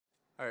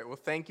All right, well,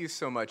 thank you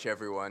so much,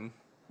 everyone.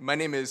 My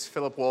name is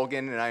Philip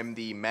Wolgen, and I'm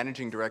the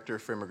Managing Director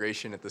for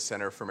Immigration at the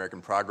Center for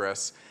American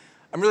Progress.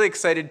 I'm really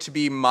excited to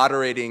be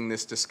moderating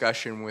this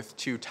discussion with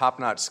two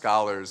top-notch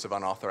scholars of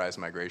unauthorized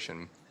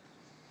migration.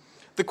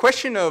 The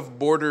question of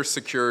border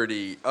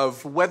security,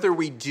 of whether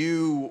we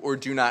do or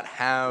do not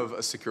have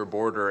a secure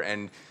border,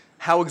 and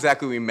how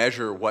exactly we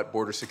measure what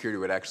border security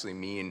would actually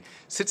mean,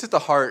 sits at the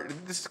heart,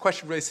 this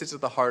question really sits at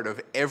the heart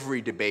of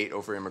every debate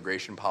over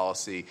immigration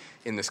policy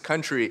in this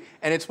country,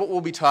 and it's what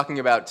we'll be talking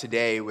about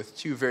today with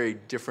two very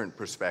different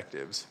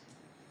perspectives.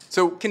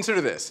 So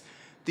consider this.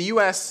 The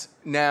U.S.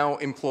 now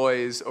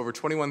employs over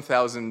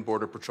 21,000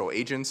 Border Patrol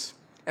agents,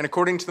 and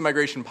according to the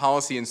Migration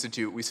Policy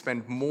Institute, we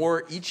spend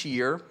more each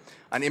year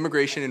on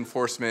immigration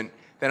enforcement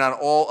than on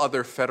all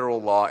other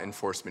federal law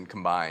enforcement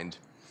combined.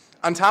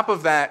 On top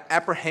of that,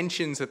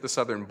 apprehensions at the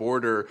southern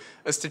border,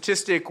 a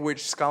statistic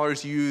which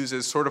scholars use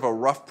as sort of a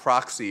rough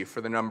proxy for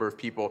the number of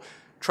people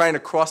trying to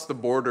cross the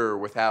border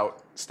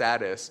without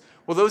status,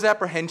 well, those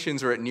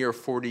apprehensions are at near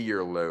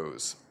 40-year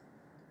lows.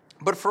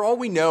 But for all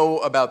we know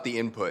about the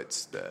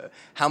inputs,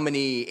 how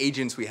many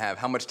agents we have,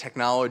 how much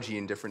technology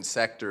in different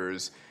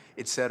sectors,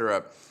 et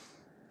cetera,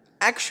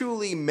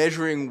 actually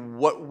measuring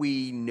what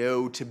we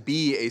know to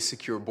be a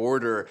secure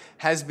border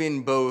has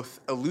been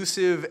both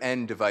elusive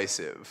and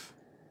divisive.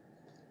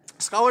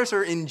 Scholars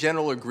are in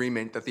general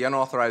agreement that the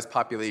unauthorized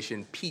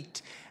population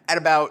peaked at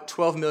about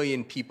 12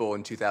 million people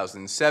in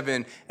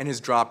 2007 and has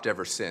dropped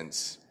ever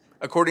since.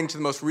 According to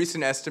the most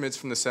recent estimates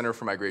from the Center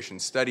for Migration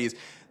Studies,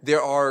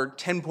 there are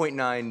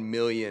 10.9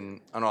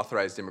 million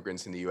unauthorized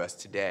immigrants in the U.S.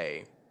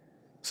 today.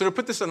 So to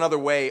put this another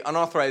way,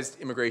 unauthorized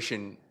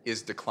immigration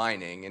is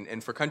declining,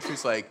 and for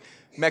countries like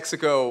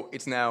Mexico,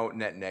 it's now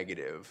net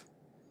negative.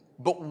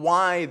 But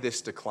why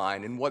this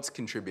decline, and what's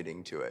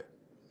contributing to it?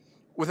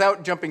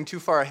 Without jumping too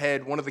far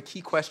ahead, one of the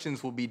key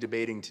questions we'll be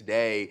debating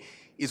today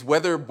is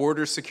whether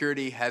border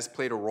security has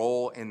played a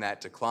role in that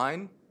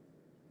decline,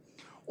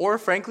 or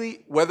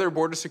frankly, whether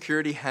border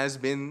security has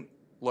been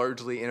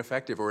largely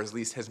ineffective, or at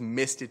least has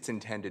missed its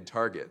intended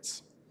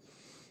targets.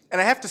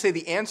 And I have to say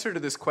the answer to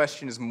this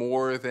question is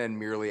more than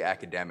merely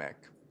academic.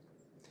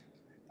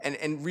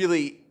 And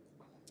really,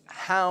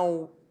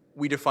 how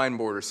we define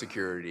border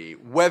security,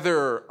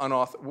 whether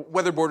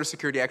border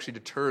security actually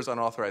deters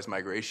unauthorized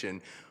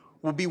migration,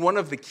 will be one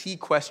of the key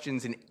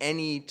questions in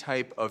any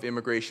type of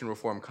immigration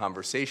reform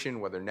conversation,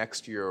 whether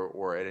next year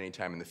or at any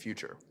time in the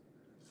future.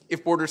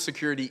 If border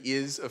security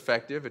is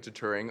effective at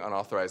deterring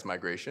unauthorized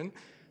migration,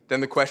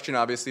 then the question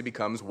obviously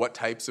becomes what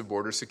types of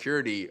border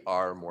security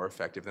are more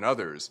effective than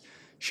others?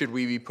 Should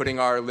we be putting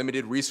our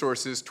limited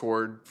resources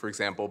toward, for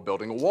example,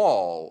 building a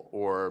wall,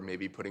 or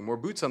maybe putting more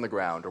boots on the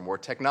ground, or more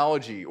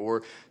technology,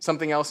 or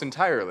something else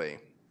entirely?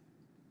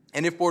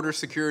 And if border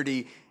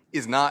security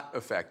is not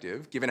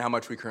effective, given how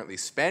much we currently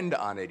spend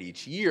on it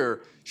each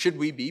year, should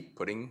we be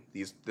putting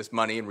this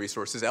money and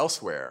resources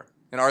elsewhere?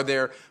 And are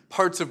there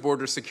parts of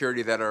border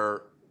security that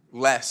are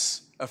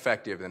less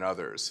effective than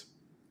others?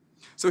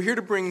 So here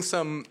to bring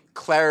some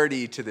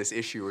clarity to this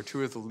issue are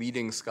two of the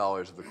leading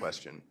scholars of the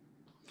question.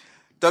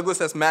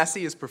 Douglas S.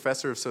 Massey is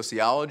professor of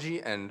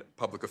sociology and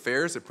public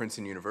affairs at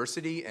Princeton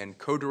University and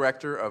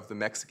co-director of the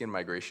Mexican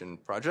Migration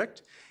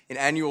Project, an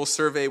annual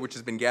survey which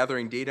has been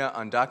gathering data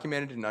on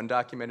documented and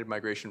undocumented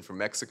migration from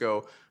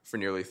Mexico for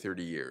nearly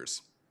 30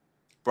 years.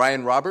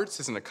 Brian Roberts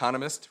is an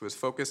economist who has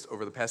focused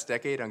over the past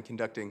decade on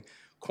conducting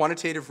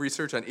quantitative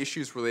research on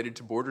issues related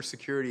to border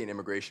security and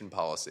immigration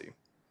policy.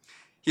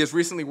 He has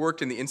recently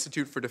worked in the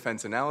Institute for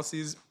Defense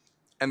Analyses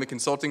and the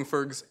consulting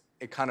firms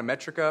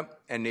Econometrica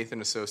and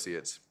Nathan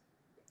Associates.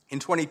 In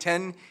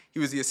 2010, he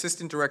was the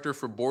Assistant Director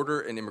for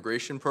Border and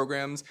Immigration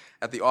Programs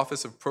at the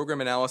Office of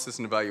Program Analysis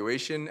and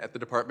Evaluation at the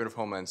Department of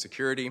Homeland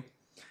Security.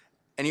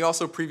 And he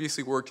also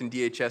previously worked in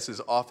DHS's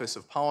Office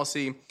of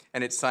Policy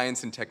and its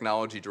Science and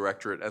Technology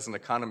Directorate as an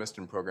economist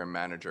and program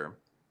manager.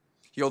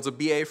 He holds a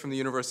BA from the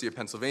University of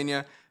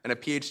Pennsylvania and a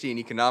PhD in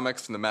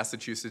economics from the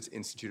Massachusetts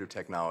Institute of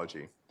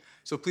Technology.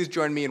 So please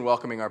join me in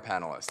welcoming our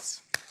panelists.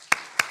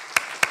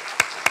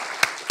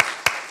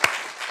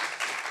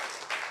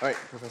 All right,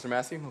 Professor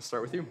Massey, we'll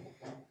start with you.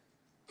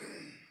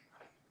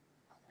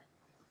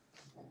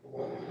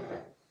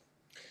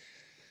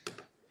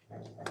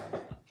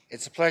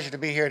 It's a pleasure to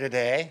be here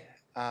today.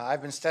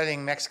 I've been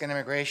studying Mexican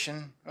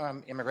immigration,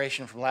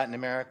 immigration from Latin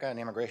America, and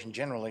immigration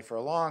generally for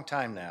a long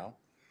time now.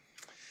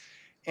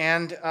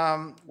 And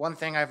one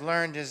thing I've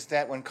learned is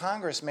that when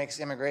Congress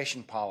makes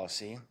immigration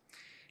policy,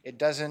 it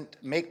doesn't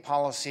make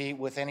policy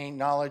with any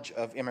knowledge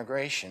of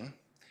immigration.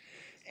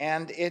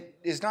 And it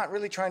is not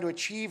really trying to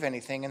achieve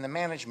anything in the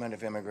management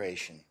of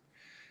immigration.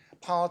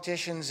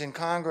 Politicians in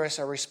Congress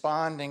are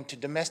responding to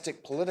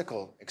domestic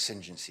political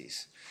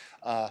exigencies.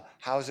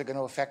 How is it going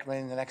to affect me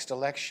in the next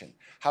election?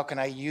 How can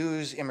I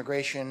use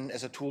immigration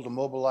as a tool to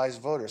mobilize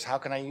voters? How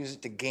can I use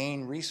it to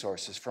gain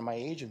resources for my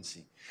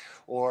agency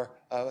or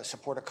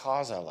support a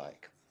cause I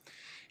like?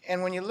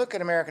 And when you look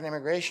at American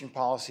immigration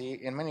policy,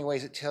 in many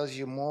ways it tells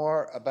you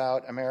more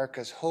about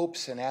America's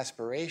hopes and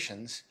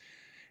aspirations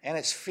and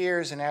its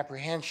fears and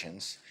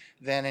apprehensions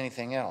than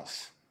anything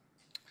else.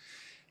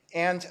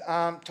 And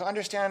to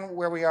understand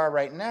where we are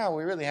right now,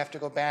 we really have to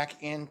go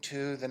back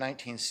into the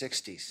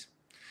 1960s.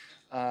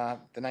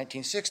 The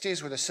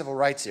 1960s were the civil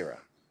rights era.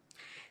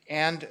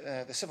 And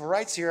the civil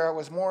rights era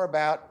was more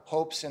about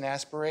hopes and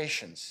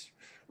aspirations,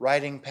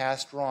 righting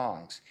past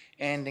wrongs,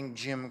 ending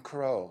Jim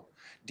Crow,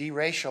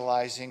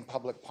 deracializing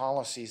public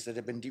policies that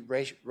have been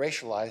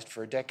racialized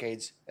for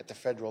decades at the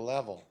federal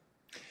level.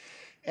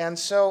 And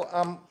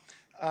so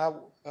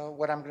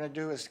what I'm going to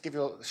do is give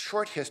you a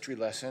short history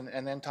lesson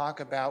and then talk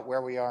about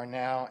where we are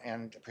now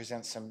and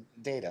present some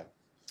data.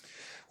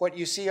 What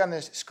you see on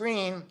the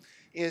screen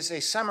is a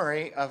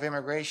summary of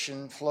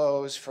immigration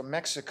flows from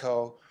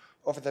Mexico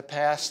over the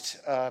past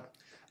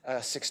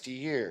 60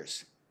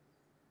 years.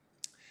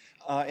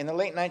 In the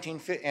late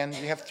 1950s, and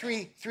you have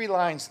three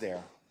lines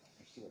there.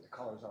 Let's see what the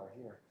colors are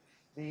here.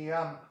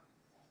 The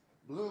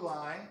blue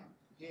line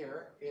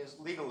here is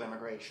legal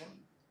immigration.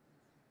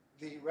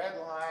 The red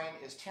line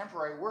is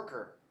temporary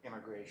worker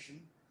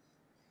immigration.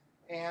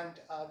 And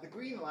the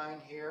green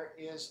line here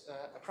is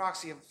a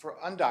proxy for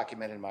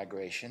undocumented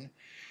migration.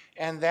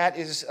 And that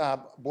is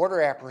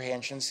border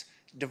apprehensions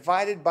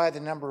divided by the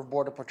number of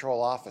Border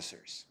Patrol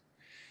officers.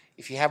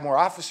 If you have more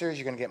officers,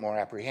 you're going to get more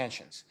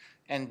apprehensions.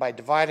 And by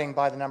dividing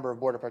by the number of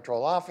Border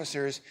Patrol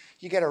officers,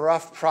 you get a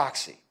rough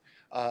proxy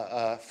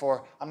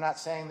for, I'm not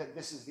saying that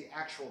this is the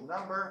actual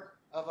number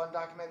of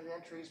undocumented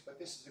entries, but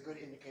this is a good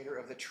indicator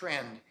of the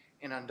trend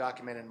in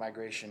undocumented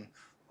migration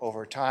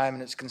over time,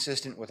 and it's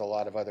consistent with a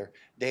lot of other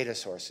data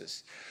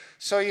sources.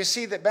 So you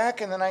see that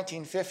back in the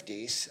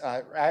 1950s,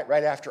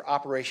 right after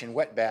Operation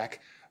Wetback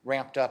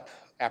ramped up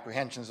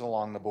apprehensions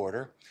along the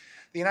border,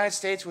 the United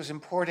States was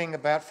importing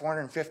about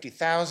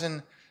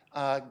 450,000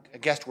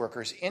 guest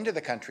workers into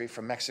the country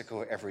from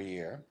Mexico every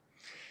year.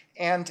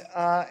 And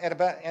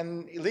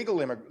legal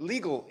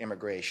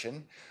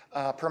immigration,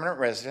 permanent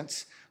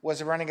residents,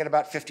 was running at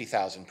about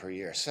 50,000 per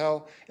year.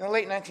 So in the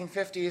late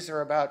 1950s, there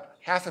were about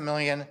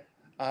 500,000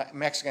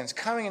 Mexicans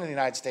coming into the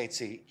United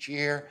States each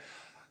year.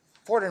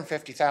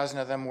 450,000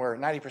 of them were,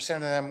 90%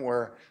 of them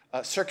were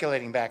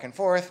circulating back and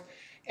forth.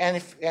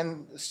 And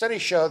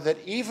studies show that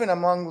even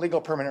among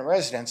legal permanent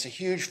residents, a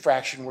huge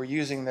fraction were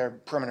using their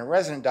permanent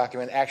resident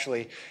document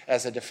actually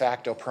as a de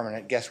facto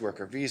permanent guest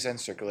worker visa and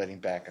circulating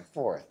back and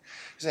forth.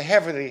 It's a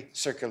heavily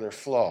circular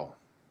flow.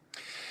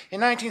 In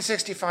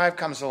 1965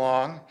 comes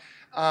along,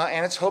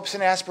 and it's hopes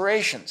and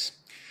aspirations.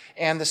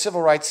 And the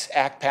Civil Rights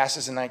Act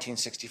passes in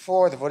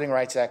 1964, the Voting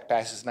Rights Act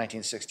passes in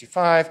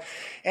 1965,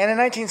 and in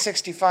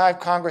 1965,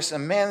 Congress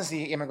amends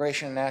the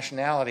Immigration and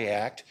Nationality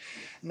Act,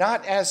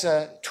 not as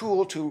a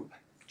tool to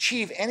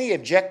achieve any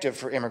objective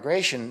for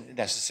immigration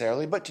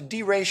necessarily, but to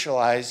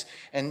deracialize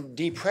and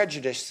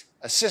deprejudice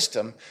a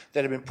system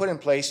that had been put in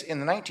place in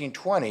the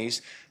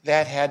 1920s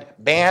that had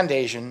banned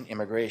Asian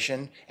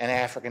immigration and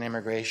African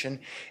immigration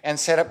and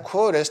set up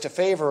quotas to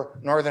favor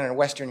Northern and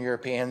Western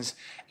Europeans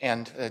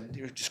and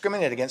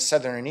discriminate against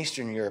Southern and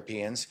Eastern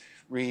Europeans,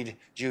 read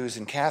Jews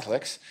and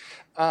Catholics,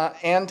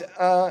 and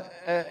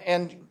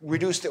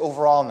reduce the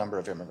overall number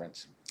of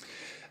immigrants.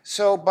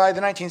 So by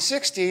the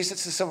 1960s,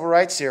 it's the Civil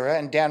Rights era,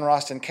 and Dan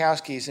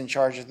Rostenkowski is in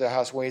charge of the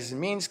House Ways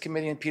and Means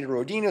Committee, and Peter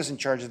Rodino is in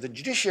charge of the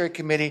Judiciary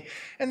Committee,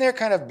 and they're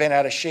kind of bent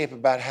out of shape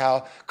about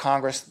how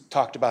Congress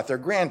talked about their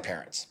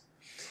grandparents.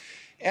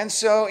 And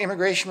so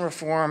immigration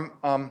reform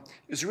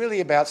is really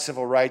about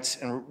civil rights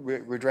and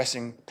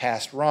redressing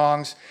past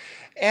wrongs,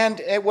 and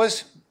it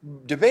was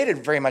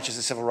debated very much as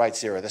the Civil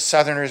Rights era. The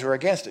Southerners were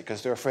against it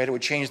because they're afraid it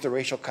would change the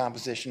racial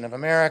composition of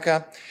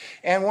America.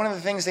 And one of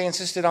the things they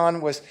insisted on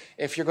was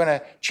if you're going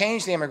to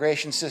change the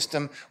immigration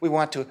system, we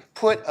want to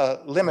put a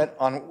limit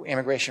on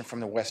immigration from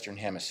the Western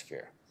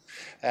Hemisphere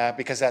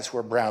because that's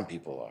where brown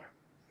people are.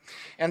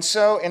 And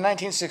so in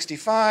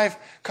 1965,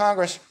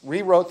 Congress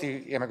rewrote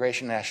the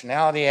Immigration and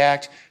Nationality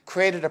Act,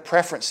 created a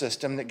preference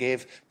system that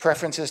gave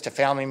preferences to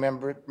family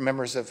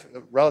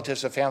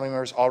relatives of family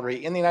members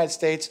already in the United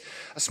States,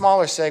 a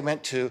smaller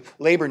segment to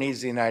labor needs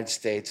of the United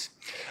States.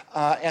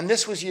 And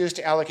this was used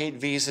to allocate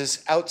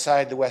visas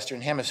outside the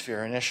Western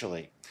Hemisphere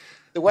initially.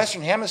 The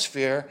Western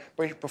Hemisphere,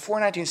 before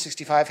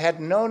 1965,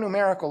 had no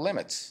numerical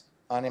limits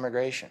on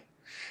immigration.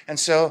 And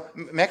so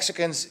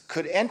Mexicans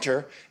could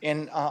enter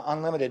in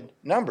unlimited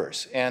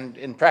numbers, and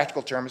in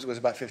practical terms, it was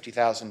about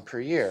 50,000 per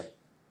year.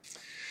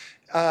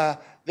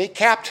 They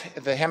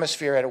capped the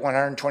hemisphere at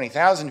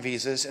 120,000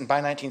 visas, and by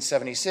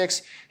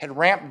 1976 had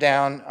ramped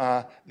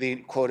down the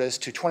quotas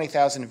to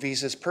 20,000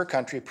 visas per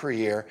country per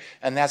year,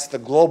 and that's the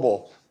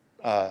global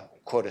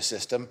quota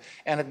system,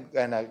 and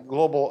a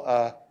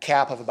global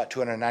cap of about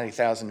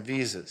 290,000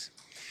 visas.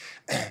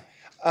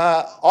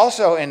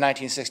 Also in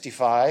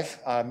 1965,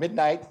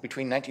 midnight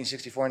between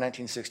 1964 and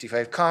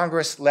 1965,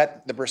 Congress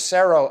let the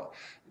Bracero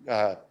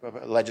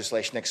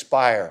legislation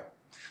expire.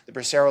 The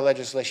Bracero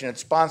legislation had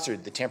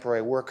sponsored the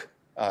temporary work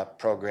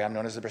program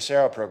known as the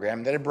Bracero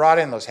program that had brought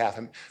in those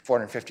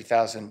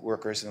 450,000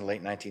 workers in the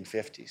late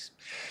 1950s.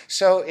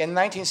 So in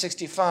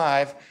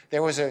 1965,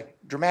 there was a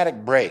dramatic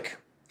break.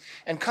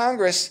 And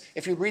Congress,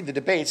 if you read the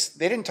debates,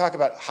 they didn't talk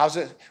about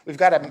we've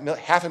got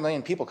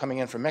 500,000 people coming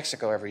in from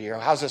Mexico every year.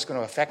 How's this going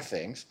to affect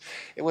things?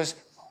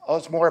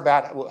 It's more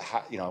about,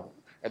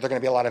 are there going to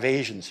be a lot of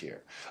Asians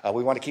here?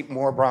 We want to keep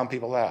more brown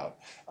people out.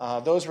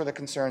 Those were the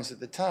concerns at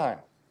the time.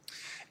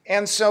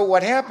 And so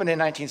what happened in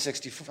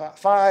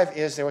 1965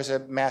 is there was a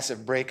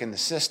massive break in the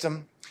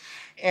system.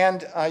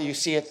 And you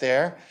see it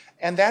there.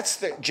 And that's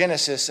the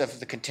genesis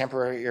of the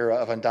contemporary era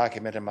of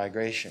undocumented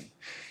migration.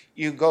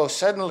 You go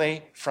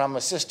suddenly from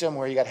a system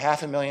where you got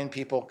 500,000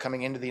 people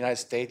coming into the United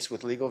States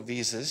with legal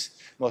visas,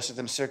 most of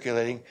them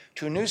circulating,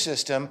 to a new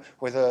system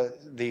where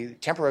the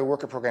temporary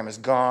worker program is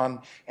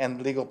gone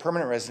and legal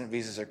permanent resident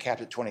visas are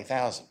capped at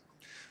 20,000.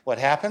 What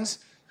happens?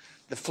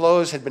 The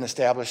flows had been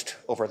established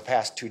over the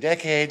past 2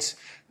 decades.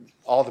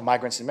 All the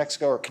migrants in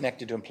Mexico are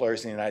connected to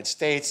employers in the United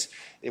States.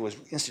 It was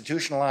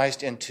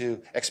institutionalized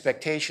into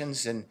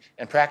expectations and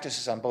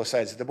practices on both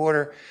sides of the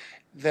border.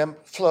 The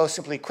flow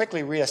simply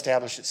quickly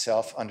reestablished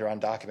itself under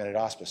undocumented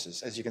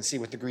auspices, as you can see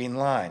with the green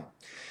line.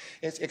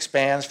 It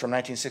expands from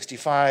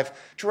 1965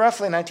 to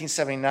roughly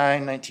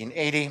 1979,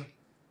 1980,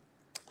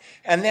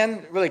 and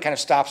then really kind of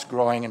stops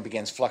growing and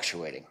begins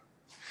fluctuating.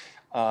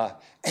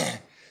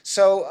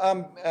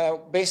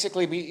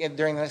 Basically,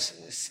 during the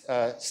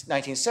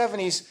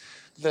 1970s,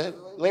 the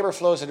labor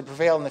flows that had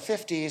prevailed in the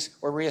 50s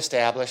were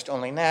reestablished,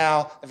 only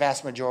now the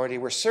vast majority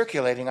were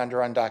circulating under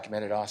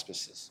undocumented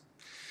auspices.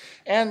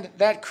 And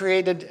that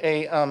created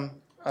a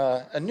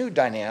new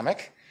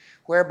dynamic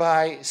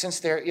whereby, since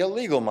they're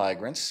illegal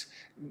migrants,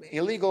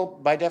 illegal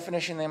by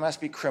definition, they must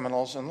be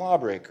criminals and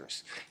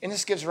lawbreakers. And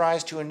this gives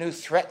rise to a new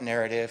threat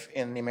narrative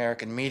in the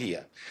American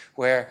media,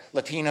 where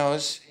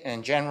Latinos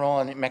in general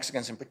and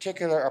Mexicans in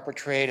particular are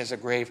portrayed as a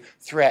grave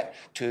threat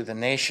to the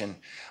nation.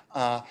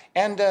 A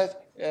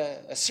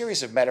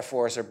series of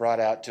metaphors are brought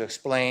out to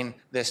explain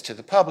this to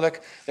the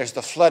public. There's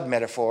the flood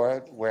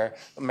metaphor, where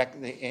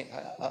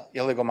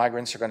illegal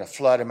migrants are going to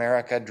flood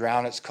America,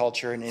 drown its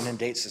culture, and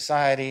inundate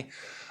society.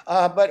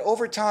 But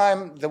over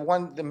time,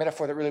 the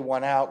metaphor that really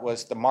won out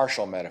was the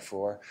Marshall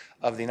metaphor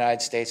of the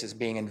United States as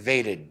being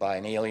invaded by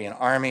an alien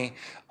army,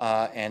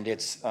 and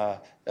its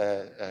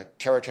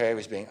territory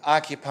was being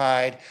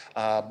occupied.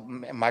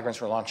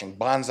 Migrants were launching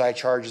bonsai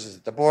charges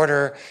at the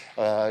border.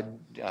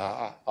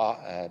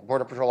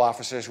 Border Patrol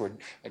officers were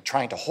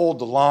trying to hold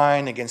the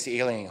line against the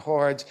alien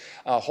hordes.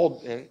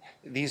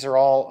 These are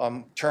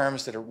all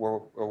terms that were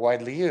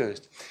widely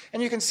used,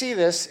 and you can see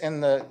this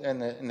in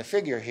the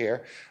figure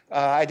here.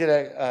 I did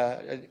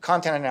a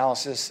content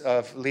analysis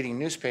of leading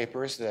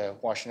newspapers, the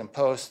Washington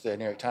Post, the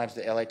New York Times,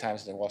 the LA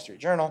Times, and the Wall Street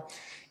Journal,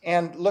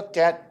 and looked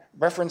at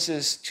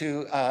references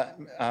to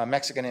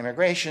Mexican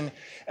immigration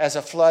as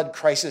a flood,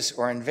 crisis,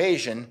 or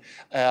invasion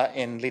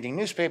in leading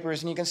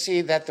newspapers. And you can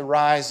see that the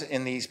rise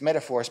in these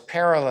metaphors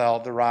parallel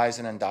the rise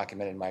in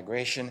undocumented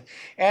migration.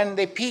 And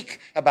they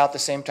peak about the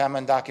same time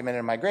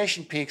undocumented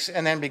migration peaks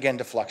and then begin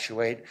to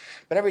fluctuate.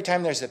 But every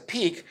time there's a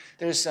peak,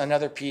 there's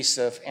another piece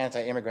of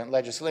anti-immigrant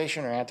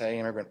legislation or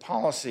anti-immigrant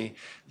policy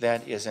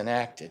that is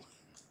enacted.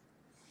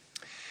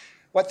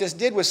 What this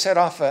did was set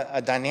off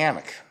a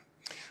dynamic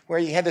where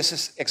you had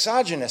this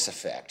exogenous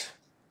effect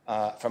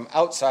from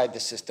outside the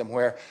system,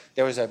 where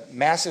there was a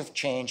massive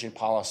change in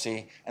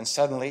policy and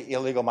suddenly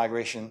illegal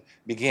migration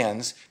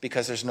begins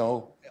because there's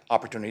no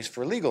opportunities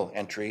for legal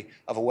entry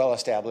of a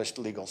well-established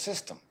legal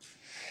system.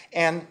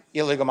 And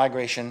illegal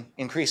migration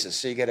increases.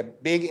 So you get a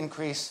big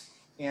increase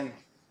in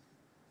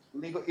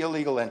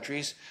illegal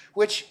entries,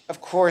 which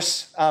of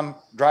course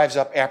drives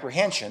up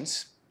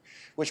apprehensions,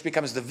 which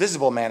becomes the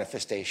visible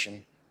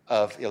manifestation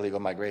of illegal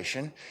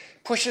migration,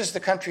 pushes the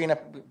country in a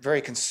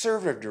very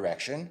conservative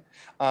direction.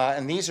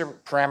 And these are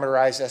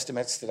parameterized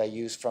estimates that I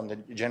use from the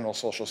General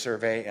Social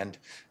Survey and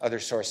other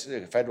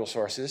sources, federal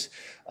sources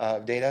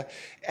of data.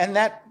 And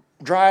that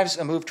drives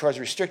a move towards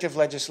restrictive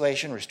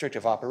legislation,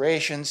 restrictive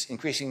operations,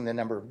 increasing the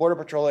number of Border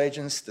Patrol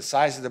agents, the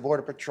size of the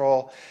Border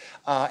Patrol,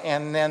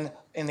 and then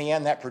in the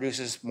end that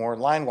produces more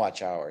line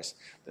watch hours,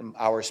 the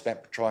hours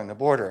spent patrolling the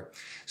border.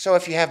 So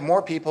if you have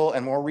more people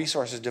and more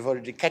resources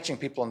devoted to catching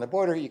people on the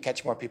border, you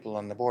catch more people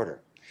on the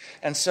border.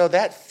 And so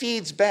that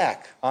feeds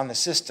back on the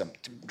system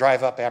to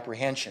drive up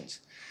apprehensions.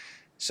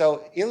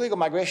 So illegal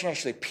migration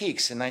actually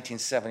peaks in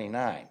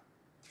 1979.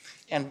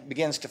 And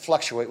begins to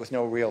fluctuate with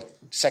no real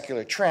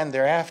secular trend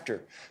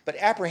thereafter. But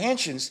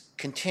apprehensions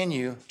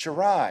continue to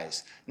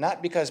rise,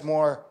 not because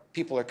more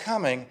people are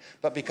coming,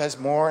 but because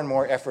more and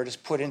more effort is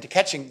put into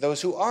catching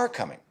those who are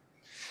coming.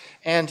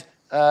 And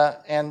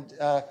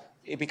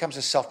it becomes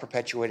a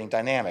self-perpetuating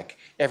dynamic.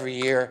 Every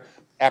year,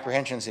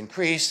 apprehensions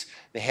increase.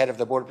 The head of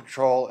the Border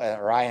Patrol,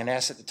 or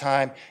INS at the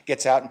time,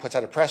 gets out and puts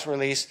out a press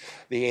release.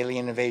 The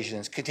alien invasion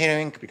is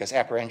continuing because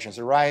apprehensions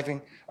are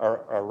rising.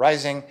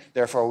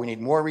 Therefore, we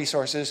need more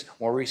resources.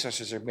 More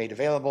resources are made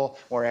available,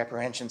 more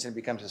apprehensions, and it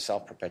becomes a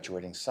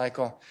self-perpetuating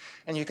cycle.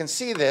 And you can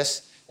see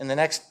this in the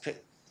next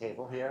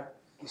table here.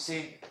 You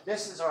see,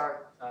 this is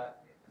our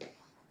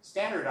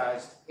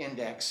standardized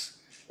index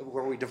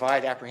where we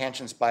divide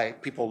apprehensions by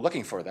people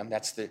looking for them.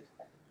 That's the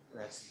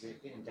That's the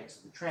index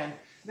of the trend.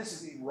 This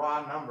is the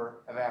raw number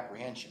of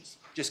apprehensions.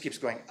 Just keeps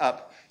going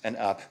up and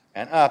up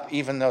and up,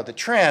 even though the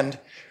trend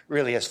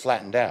really has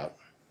flattened out.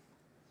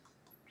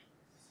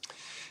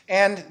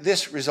 And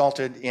this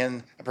resulted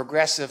in a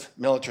progressive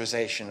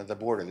militarization of the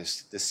border,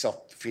 this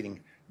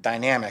self-defeating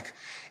dynamic,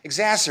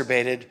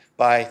 exacerbated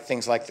by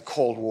things like the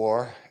Cold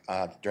War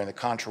during the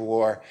Contra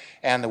War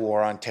and the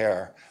War on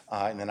Terror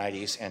in the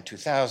 90s and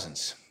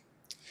 2000s.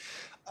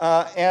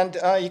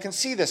 You can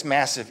see this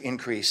massive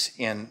increase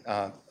in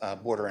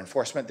border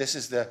enforcement. This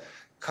is the,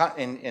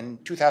 in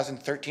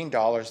 2013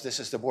 dollars, this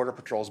is the Border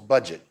Patrol's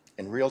budget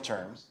in real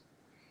terms.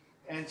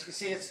 And you can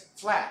see it's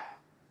flat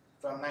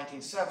from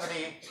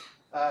 1970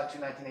 to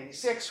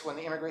 1986, when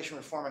the Immigration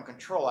Reform and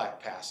Control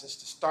Act passes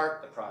to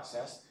start the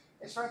process.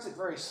 It starts it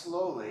very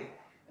slowly,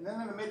 and then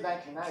in the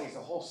mid-1990s,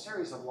 a whole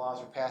series of laws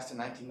were passed in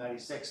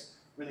 1996,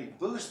 really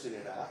boosted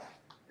it up,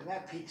 and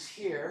that peaks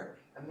here,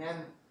 and then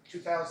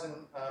 2000,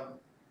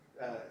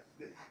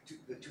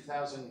 the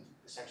 2000,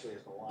 essentially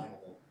is the line of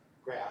the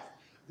graph.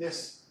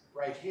 This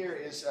right here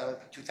is the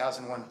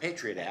 2001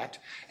 Patriot Act,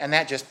 and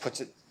that just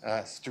puts it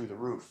through the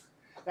roof.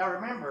 Now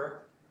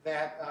remember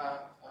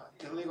that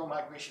illegal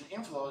migration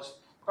inflows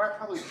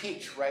probably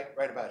peaked right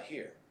about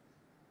here.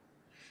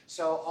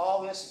 So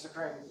all this is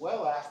occurring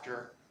well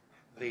after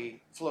the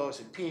flows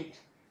had peaked,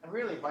 and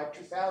really by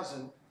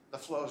 2000, the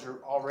flows are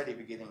already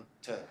beginning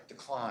to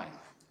decline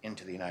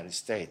into the United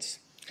States.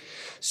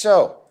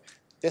 So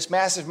this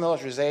massive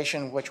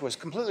militarization, which was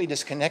completely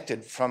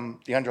disconnected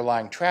from the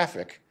underlying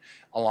traffic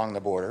along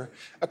the border,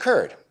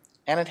 occurred,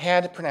 and it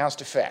had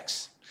pronounced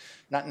effects,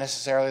 not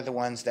necessarily the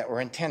ones that were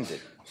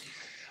intended.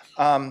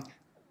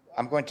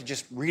 I'm going to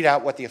just read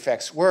out what the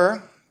effects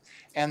were,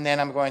 and then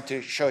I'm going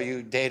to show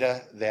you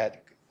data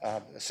that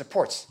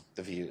supports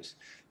the views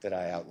that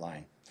I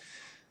outline.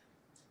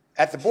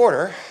 At the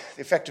border,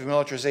 the effect of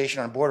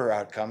militarization on border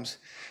outcomes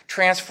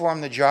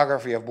transformed the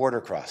geography of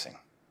border crossing,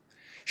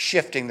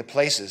 shifting the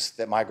places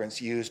that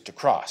migrants used to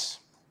cross,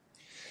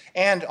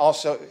 and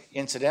also,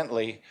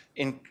 incidentally,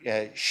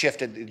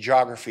 shifted the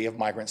geography of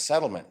migrant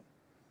settlement,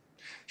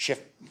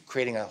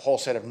 creating a whole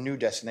set of new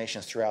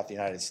destinations throughout the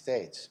United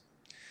States.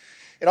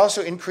 It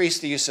also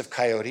increased the use of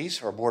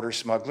coyotes, or border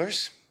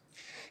smugglers.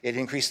 It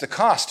increased the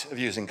cost of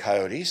using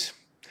coyotes.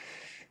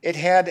 It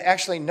had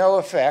actually no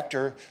effect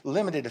or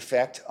limited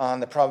effect on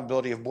the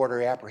probability of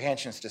border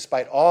apprehensions,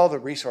 despite all the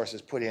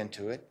resources put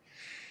into it.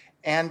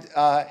 And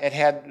it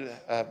had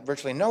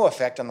virtually no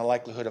effect on the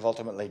likelihood of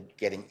ultimately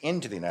getting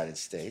into the United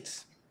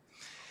States.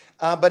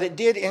 But it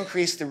did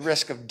increase the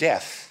risk of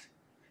death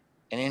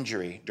and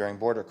injury during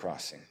border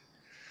crossing.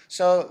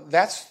 So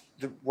that's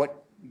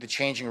what the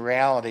changing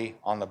reality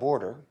on the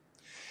border.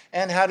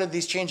 And how did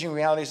these changing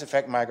realities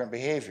affect migrant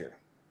behavior?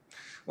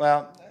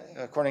 Well,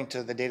 according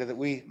to the data that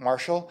we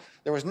marshal,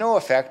 there was no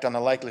effect on the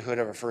likelihood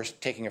of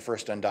taking a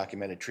first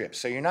undocumented trip.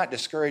 So you're not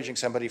discouraging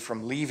somebody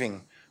from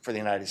leaving for the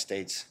United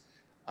States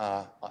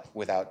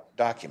without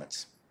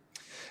documents.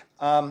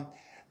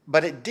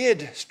 But it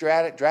did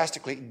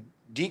drastically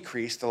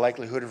decrease the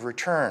likelihood of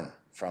return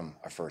from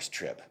a first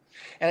trip.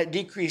 And it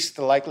decreased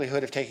the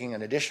likelihood of taking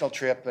an additional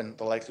trip and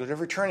the likelihood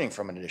of returning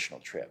from an additional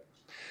trip.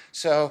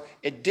 So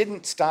it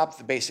didn't stop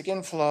the basic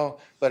inflow,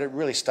 but it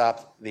really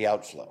stopped the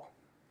outflow.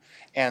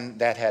 And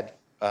that had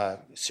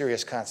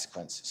serious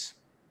consequences.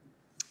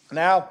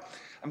 Now,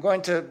 I'm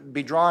going to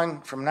be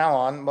drawing from now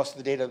on, most of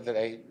the data that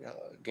I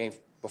gave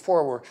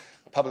before were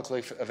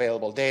publicly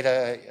available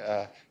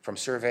data from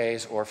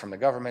surveys or from the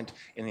government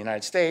in the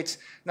United States.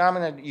 Now I'm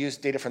going to use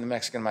data from the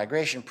Mexican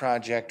Migration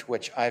Project,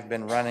 which I've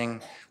been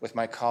running with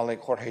my colleague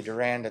Jorge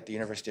Durand at the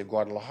University of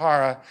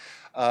Guadalajara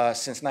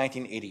since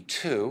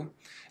 1982.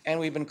 And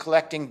we've been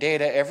collecting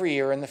data every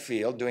year in the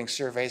field, doing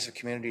surveys of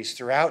communities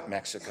throughout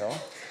Mexico.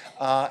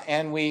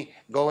 And we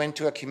go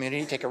into a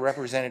community, take a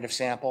representative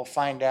sample,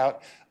 find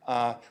out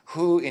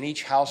who in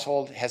each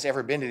household has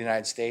ever been to the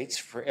United States.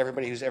 For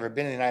everybody who's ever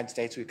been to the United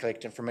States, we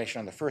collect information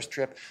on the first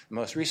trip, the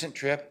most recent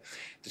trip,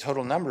 the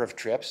total number of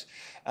trips.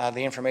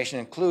 The information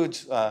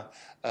includes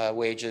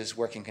wages,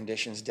 working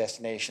conditions,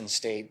 destination,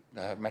 state,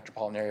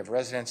 metropolitan area of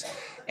residence,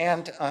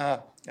 and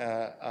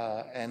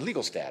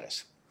legal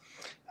status.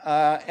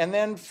 And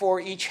then for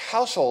each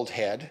household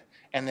head,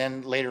 and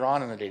then later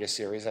on in the data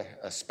series,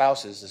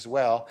 spouses as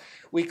well,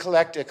 we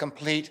collect a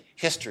complete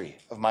history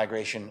of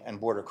migration and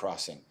border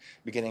crossing,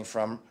 beginning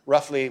from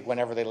roughly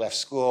whenever they left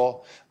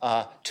school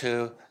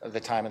to the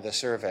time of the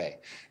survey.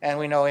 And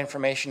we know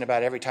information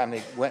about every time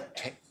they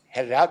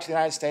headed out to the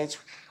United States,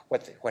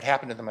 what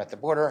happened to them at the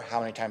border, how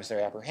many times they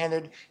were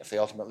apprehended, if they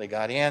ultimately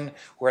got in,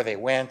 where they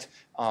went,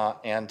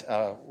 and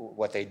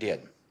what they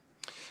did.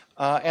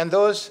 And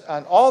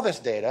all this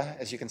data,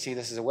 as you can see,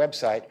 this is a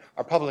website,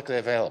 are publicly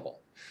available.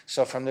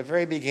 So from the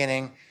very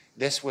beginning,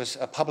 this was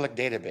a public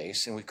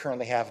database, and we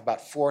currently have about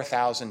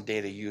 4,000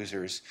 data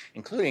users,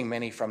 including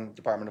many from the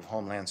Department of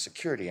Homeland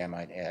Security, I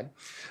might add,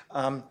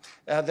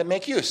 that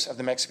make use of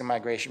the Mexican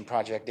Migration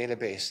Project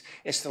database.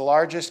 It's the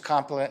largest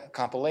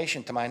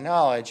compilation, to my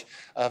knowledge,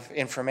 of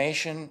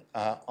information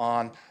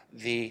on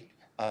the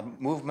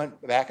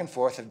movement back and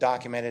forth of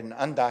documented and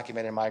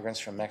undocumented migrants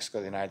from Mexico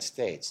to the United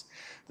States.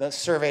 The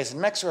surveys in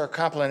Mexico are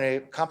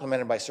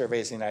complemented by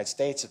surveys in the United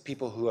States of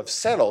people who have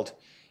settled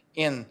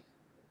in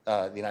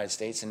the United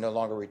States and no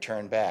longer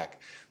return back.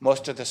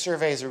 Most of the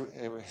surveys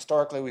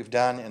historically we've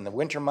done in the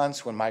winter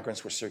months when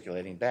migrants were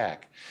circulating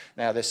back.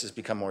 Now this has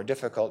become more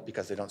difficult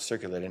because they don't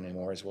circulate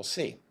anymore, as we'll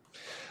see.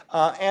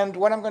 And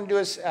what I'm going to do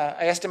is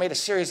I estimate a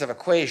series of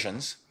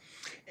equations,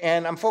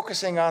 and I'm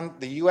focusing on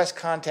the US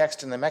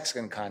context and the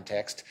Mexican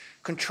context,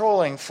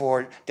 controlling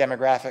for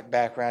demographic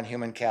background,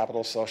 human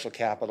capital, social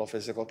capital,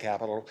 physical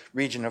capital,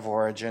 region of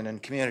origin,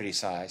 and community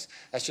size.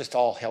 That's just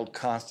all held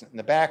constant in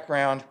the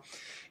background.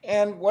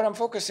 And what I'm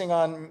focusing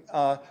on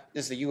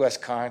is the US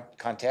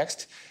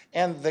context.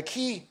 And the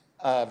key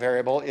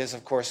variable is,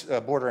 of course,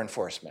 border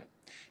enforcement.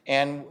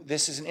 And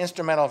this is an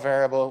instrumental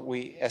variable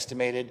we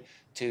estimated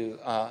to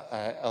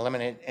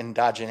eliminate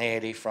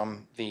endogeneity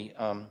from the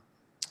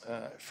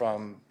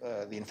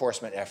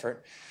enforcement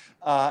effort.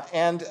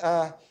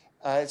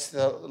 It's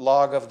the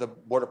log of the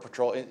Border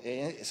Patrol,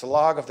 it's a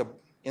log of the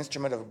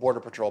instrument of a Border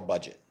Patrol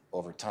budget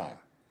over time.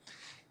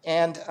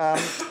 And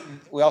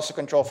we also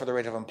control for the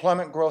rate of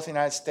employment growth in the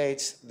United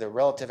States, the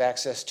relative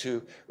access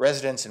to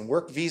residence and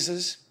work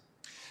visas,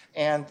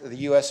 and the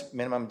US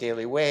minimum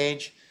daily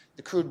wage,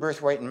 the crude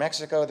birth rate in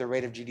Mexico, the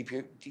rate of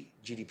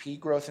GDP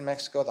growth in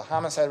Mexico, the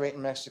homicide rate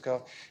in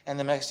Mexico, and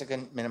the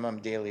Mexican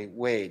minimum daily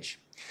wage.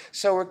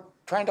 So we're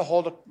trying to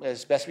hold,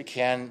 as best we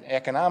can,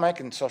 economic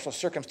and social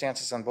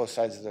circumstances on both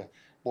sides of the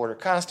border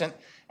constant,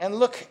 and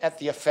look at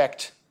the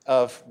effect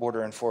of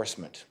border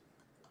enforcement.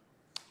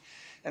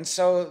 And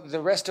so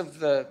the rest of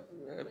the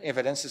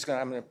evidence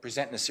I'm going to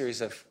present in a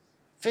series of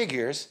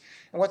figures.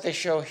 And what they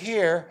show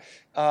here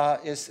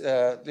is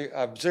the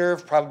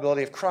observed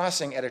probability of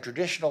crossing at a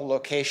traditional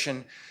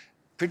location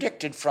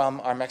predicted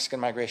from our Mexican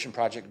Migration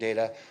Project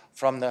data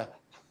from the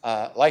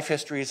life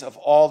histories of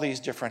all these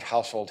different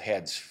household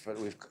heads that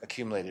we've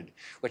accumulated,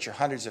 which are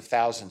hundreds of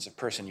thousands of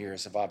person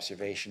years of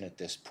observation at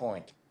this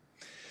point.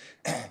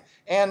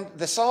 And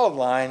the solid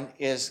line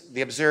is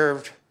the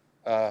observed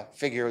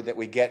figure that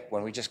we get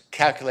when we just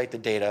calculate the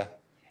data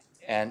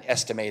and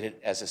estimate it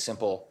as a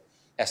simple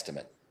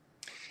estimate.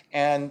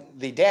 And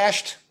the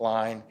dashed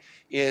line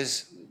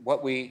is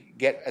what we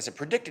get as a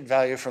predicted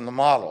value from the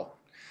model.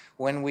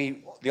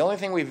 The only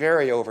thing we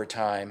vary over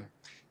time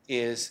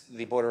is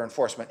the border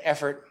enforcement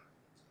effort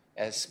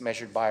as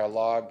measured by a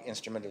log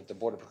instrument of the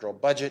Border Patrol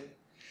budget,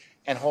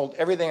 and hold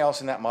everything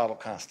else in that model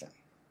constant.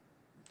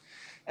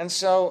 And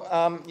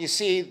so you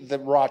see the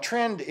raw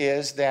trend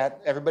is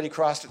that everybody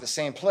crossed at the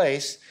same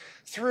place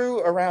through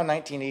around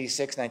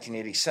 1986,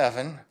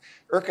 1987.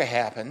 IRCA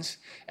happens,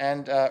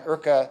 and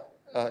IRCA,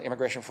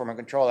 Immigration Reform and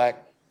Control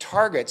Act,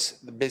 targets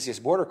the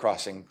busiest border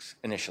crossings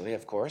initially,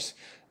 of course,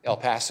 El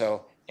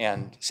Paso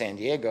and San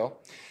Diego.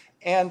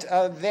 And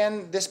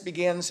then this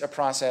begins a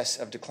process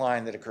of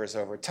decline that occurs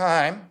over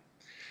time.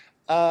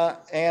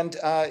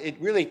 It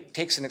really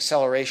takes an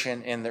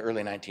acceleration in the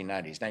early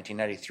 1990s,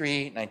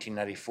 1993,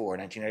 1994.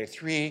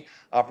 1993,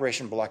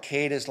 Operation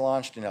Blockade is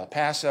launched in El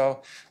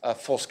Paso, a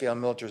full-scale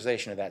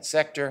militarization of that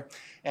sector.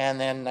 And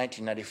then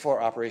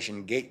 1994,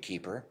 Operation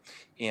Gatekeeper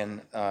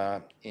in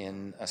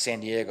San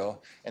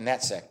Diego in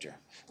that sector.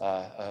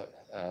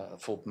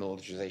 Full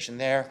militarization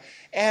there.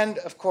 And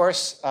of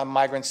course,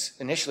 migrants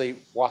initially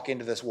walk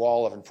into this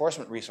wall of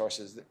enforcement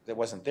resources that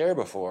wasn't there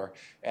before,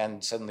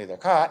 and suddenly they're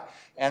caught.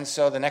 And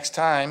so the next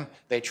time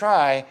they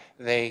try,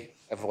 they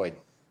avoid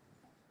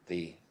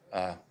the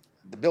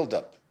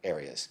buildup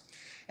areas.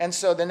 And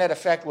so the net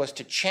effect was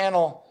to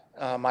channel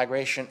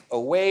migration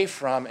away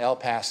from El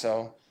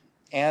Paso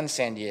and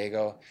San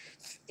Diego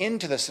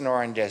into the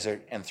Sonoran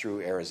Desert and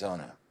through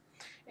Arizona.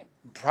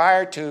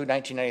 Prior to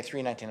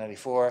 1993,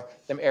 1994,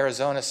 the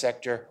Arizona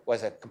sector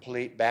was a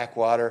complete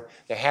backwater.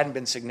 There hadn't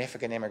been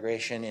significant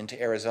immigration into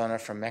Arizona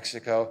from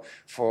Mexico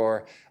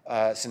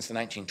since the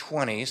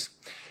 1920s.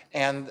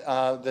 And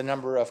the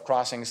number of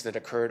crossings that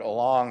occurred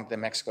along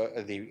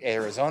the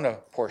Arizona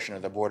portion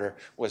of the border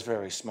was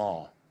very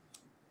small.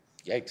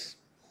 Yikes.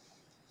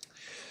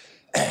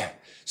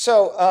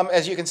 So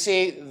as you can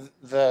see,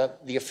 the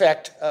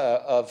effect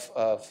of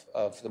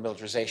the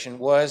militarization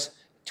was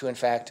to, in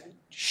fact,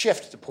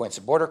 shift the points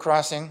of border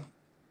crossing.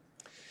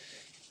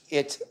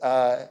 It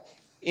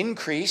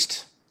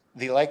increased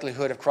the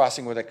likelihood of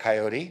crossing with a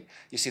coyote.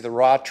 You see the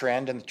raw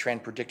trend and the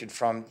trend predicted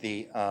from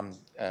the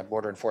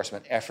border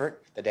enforcement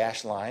effort, the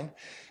dashed line.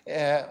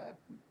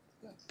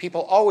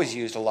 People always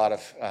used a lot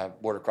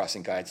of border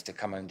crossing guides to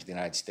come into the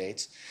United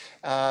States.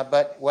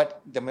 But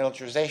what the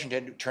militarization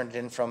did, turned it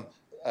in from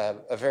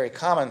a very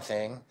common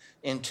thing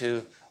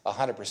into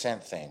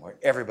 100% thing, where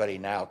everybody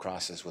now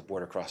crosses with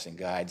border crossing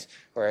guides,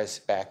 whereas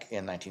back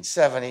in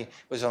 1970, it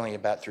was only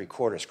about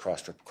 3/4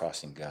 crossed with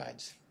crossing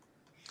guides.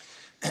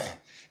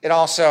 It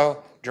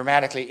also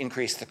dramatically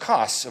increased the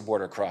costs of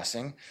border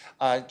crossing,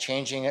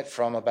 changing it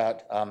from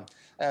about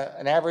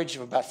an average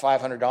of about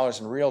 $500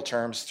 in real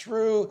terms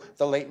through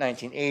the late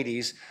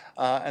 1980s,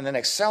 and then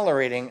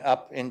accelerating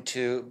up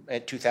into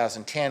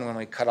 2010 when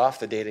we cut off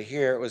the data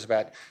here. It was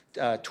about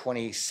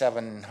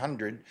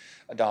 $2,700.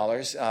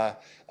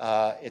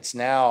 It's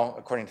now,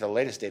 according to the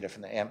latest data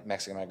from the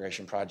Mexican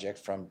Migration Project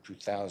from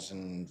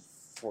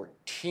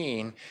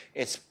 2014,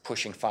 it's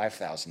pushing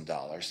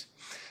 $5,000.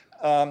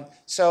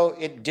 So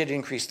it did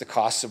increase the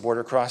costs of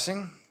border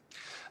crossing.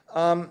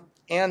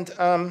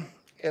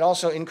 It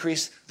also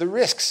increased the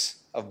risks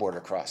of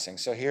border crossing.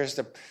 So here's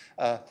the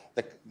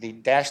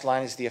dashed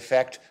line is the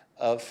effect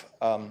of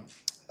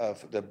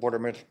the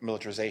border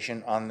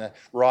militarization on the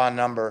raw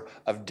number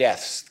of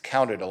deaths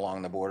counted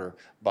along the border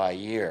by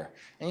year.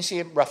 And you see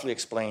it roughly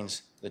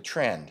explains the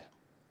trend.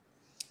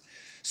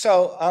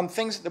 So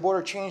things at the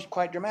border changed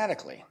quite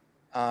dramatically.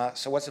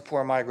 So what's a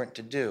poor migrant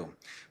to do?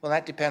 Well,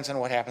 that depends on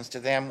what happens to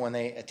them when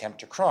they attempt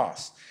to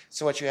cross.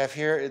 So what you have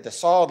here, the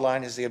solid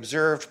line, is the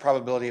observed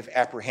probability of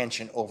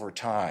apprehension over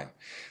time,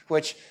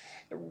 which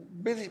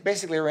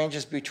basically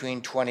ranges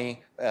between 0.2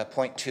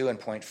 and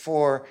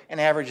 0.4 and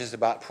averages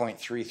about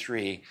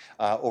 0.33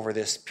 over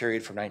this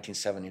period from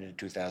 1970 to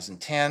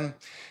 2010,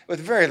 with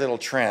very little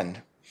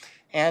trend.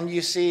 And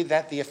you see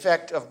that the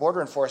effect of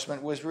border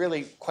enforcement was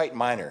really quite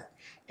minor.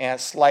 And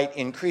a slight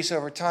increase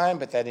over time,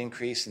 but that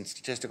increase in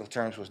statistical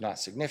terms was not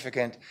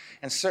significant,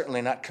 and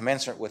certainly not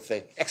commensurate with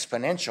the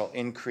exponential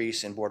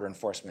increase in border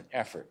enforcement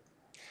effort.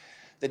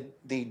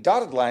 The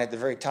dotted line at the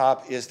very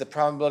top is the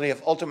probability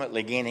of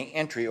ultimately gaining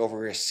entry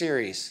over a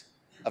series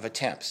of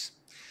attempts.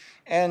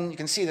 And you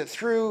can see that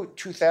through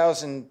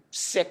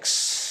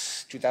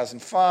 2006,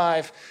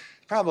 2005,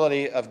 the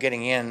probability of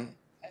getting in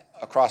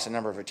across a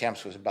number of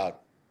attempts was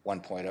about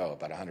 1.0,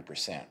 about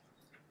 100%.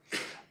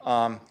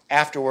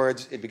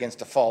 Afterwards, it begins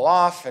to fall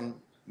off, and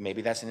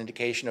maybe that's an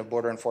indication of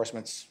border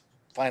enforcement's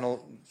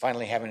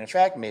finally having an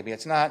effect. Maybe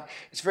it's not.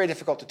 It's very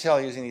difficult to tell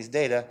using these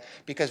data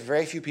because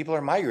very few people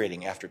are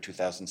migrating after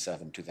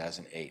 2007,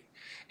 2008,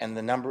 and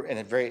the number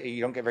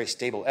you don't get very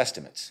stable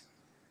estimates.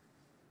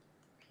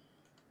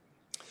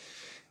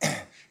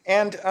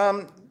 And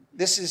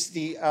this is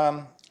the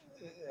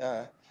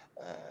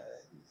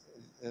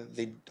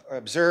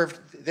observed.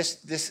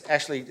 This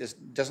actually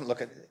doesn't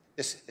look at.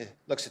 This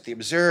looks at the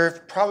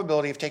observed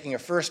probability of taking a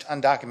first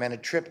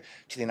undocumented trip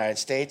to the United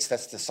States.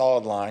 That's the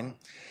solid line.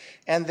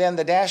 And then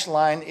the dashed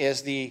line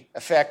is the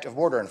effect of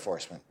border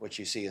enforcement, which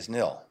you see is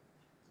nil.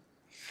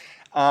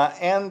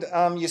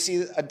 You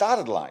see a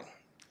dotted line.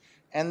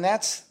 And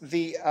that's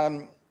the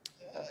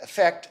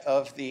effect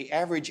of the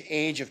average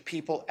age of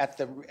people at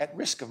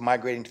risk of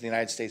migrating to the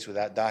United States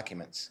without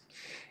documents.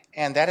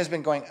 And that has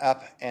been going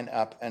up and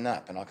up and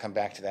up. And I'll come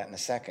back to that in a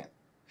second.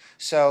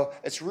 So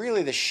it's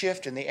really the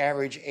shift in the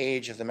average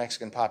age of the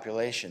Mexican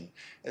population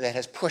that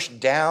has pushed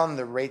down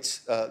the rates,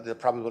 the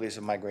probabilities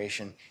of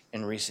migration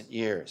in recent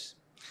years.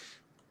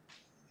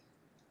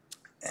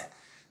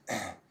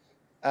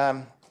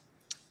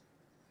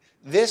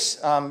 This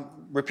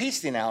repeats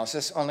the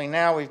analysis, only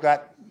now we've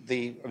got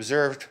the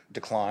observed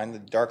decline, the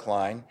dark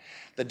line.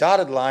 The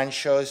dotted line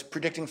shows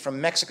predicting from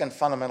Mexican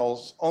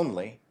fundamentals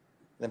only,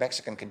 the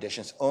Mexican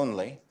conditions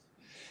only.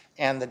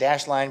 And the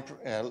dashed line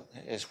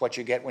is what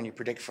you get when you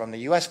predict from the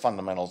U.S.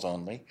 fundamentals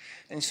only.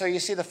 And so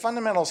you see the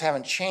fundamentals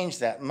haven't changed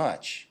that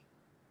much.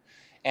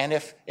 And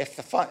if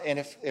the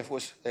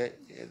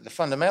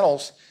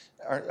fundamentals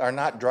are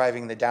not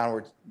driving the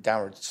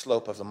downward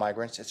slope of the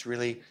migrants, it's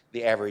really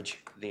the average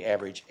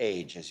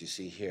age, as you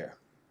see here.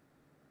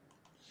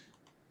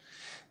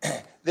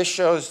 This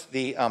shows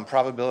the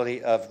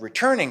probability of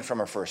returning from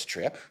a first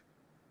trip.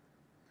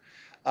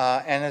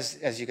 And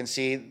as you can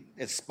see,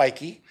 it's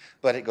spiky,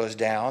 but it goes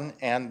down.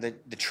 And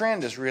the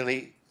trend is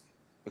really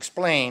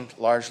explained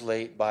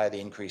largely by the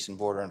increase in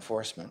border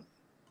enforcement.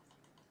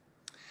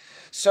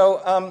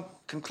 So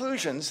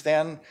conclusions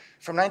then,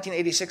 from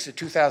 1986 to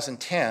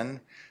 2010,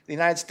 the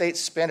United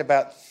States spent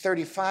about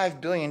 $35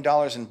 billion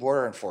in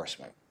border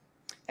enforcement.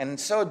 And in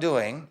so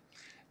doing,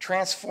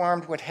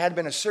 transformed what had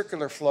been a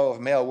circular flow of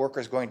male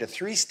workers going to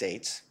 3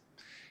 states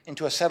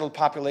into a settled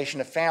population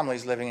of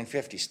families living in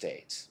 50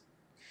 states.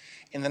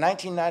 In the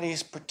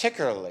 1990s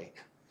particularly,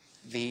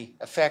 the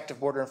effect of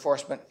border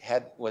enforcement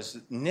was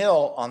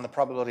nil on the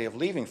probability of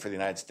leaving for the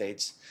United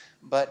States,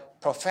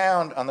 but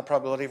profound on the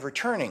probability of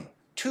returning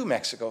to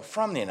Mexico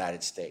from the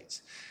United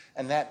States.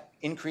 And that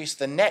increased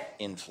the net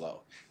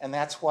inflow. And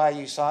that's why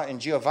you saw in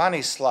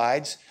Giovanni's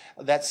slides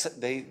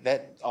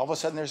that all of a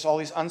sudden there's all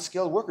these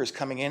unskilled workers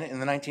coming in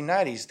the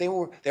 1990s. They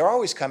were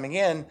always coming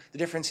in. The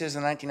difference is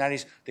in the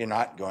 1990s, they're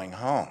not going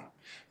home,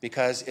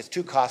 because it's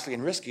too costly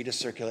and risky to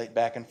circulate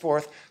back and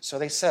forth, so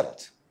they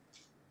settled.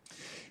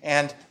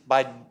 And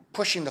by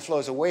pushing the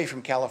flows away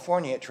from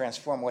California, it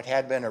transformed what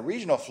had been a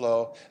regional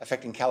flow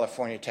affecting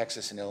California,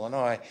 Texas, and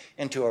Illinois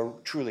into a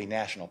truly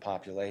national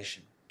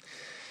population.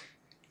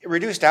 It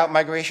reduced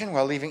out-migration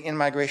while leaving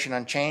in-migration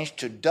unchanged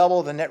to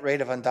double the net rate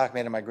of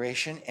undocumented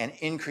migration and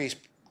increase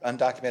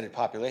undocumented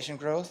population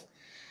growth,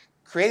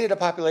 created a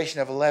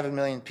population of 11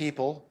 million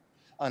people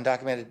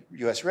undocumented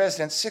U.S.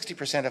 residents,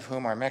 60% of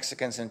whom are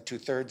Mexicans, and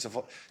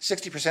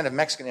 60% of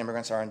Mexican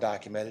immigrants are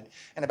undocumented,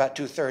 and about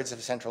 2/3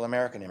 of Central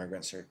American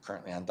immigrants are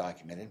currently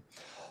undocumented,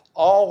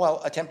 all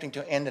while attempting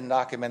to end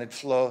undocumented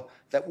flow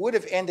that would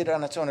have ended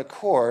on its own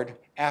accord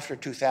after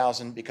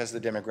 2000 because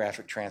of the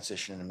demographic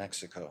transition in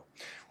Mexico,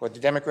 where the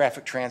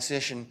demographic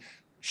transition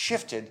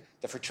shifted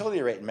the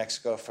fertility rate in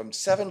Mexico from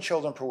 7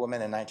 children per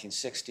woman in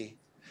 1960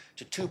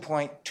 to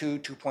 2.2,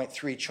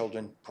 2.3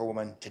 children per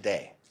woman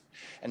today.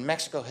 And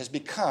Mexico has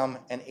become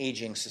an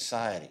aging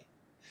society.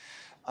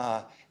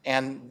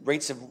 And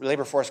rates of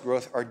labor force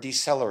growth are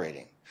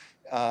decelerating.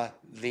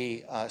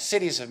 The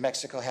cities of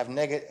Mexico have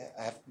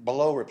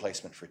below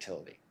replacement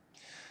fertility.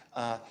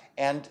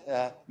 And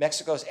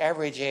Mexico's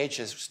average age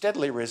has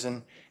steadily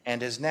risen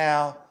and is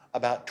now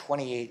about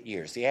 28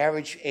 years. The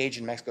average age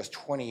in Mexico is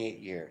 28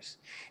 years.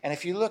 And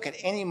if you look at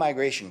any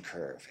migration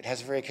curve, it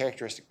has a very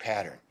characteristic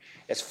pattern.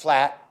 It's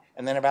flat,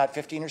 and then about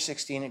 15 or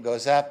 16, it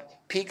goes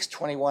up, peaks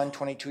 21,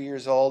 22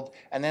 years old,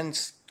 and then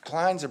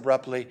declines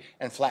abruptly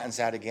and flattens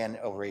out again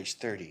over age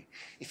 30.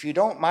 If you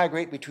don't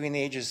migrate between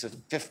the ages of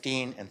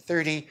 15 and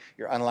 30,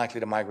 you're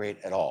unlikely to migrate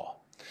at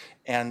all.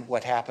 And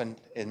what happened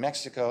in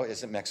Mexico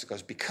is that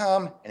Mexico's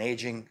become an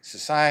aging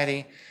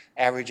society.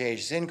 Average age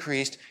has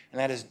increased, and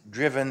that has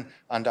driven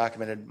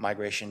undocumented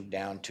migration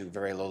down to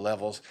very low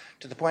levels,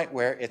 to the point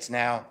where it's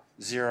now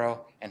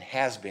 0 and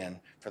has been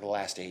for the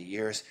last 8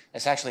 years.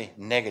 It's actually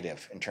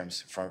negative in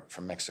terms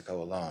from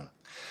Mexico alone.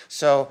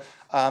 So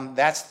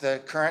that's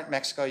the current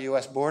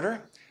Mexico-U.S.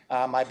 border.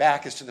 My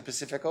back is to the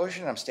Pacific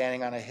Ocean. I'm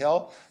standing on a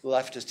hill. The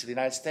left is to the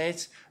United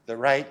States. The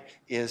right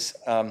is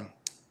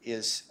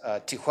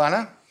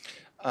Tijuana.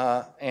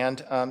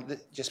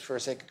 Just for a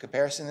sake of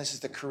comparison, this is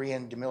the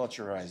Korean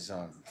demilitarized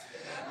zone.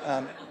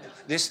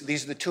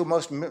 These are the two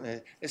most,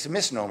 it's a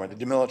misnomer, the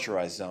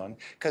demilitarized zone,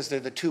 because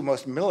they're the two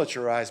most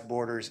militarized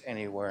borders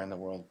anywhere in the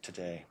world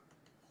today.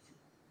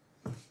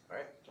 All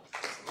right.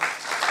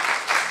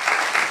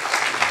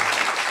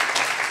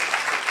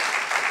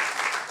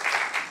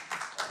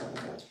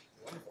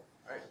 Wonderful.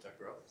 All right,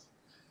 Dr. Ellis.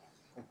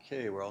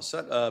 Okay, we're all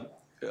set.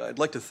 I'd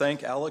like to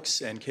thank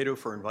Alex and Cato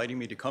for inviting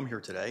me to come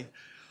here today.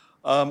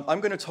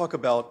 I'm going to talk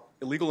about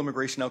illegal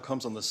immigration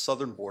outcomes on the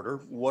southern border.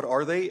 What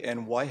are they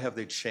and why have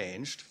they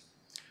changed?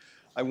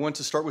 I want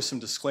to start with some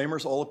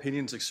disclaimers. All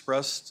opinions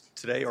expressed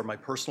today are my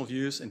personal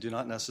views and do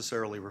not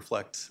necessarily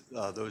reflect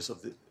those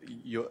of the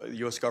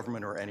U.S.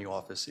 government or any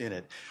office in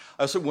it.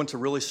 I also want to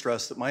really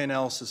stress that my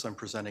analysis I'm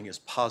presenting is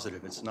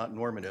positive. It's not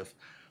normative.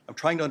 I'm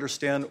trying to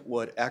understand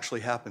what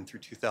actually happened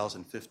through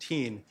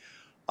 2015.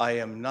 I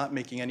am not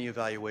making any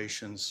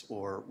evaluations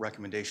or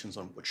recommendations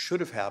on what should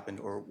have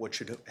happened or what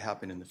should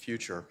happen in the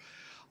future.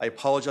 I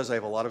apologize, I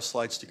have a lot of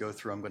slides to go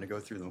through. I'm going to go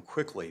through them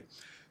quickly.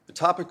 The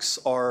topics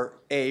are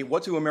A,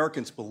 what do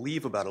Americans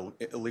believe about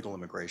illegal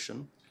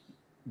immigration?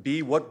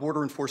 B, what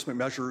border enforcement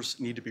measures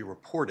need to be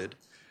reported?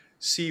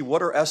 C,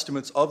 what are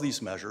estimates of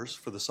these measures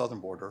for the southern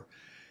border?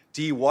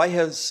 D, why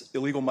has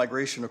illegal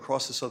migration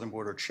across the southern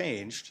border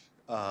changed?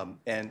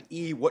 And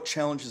E, what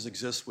challenges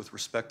exist with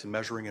respect to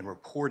measuring and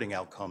reporting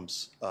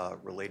outcomes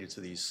related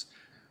to these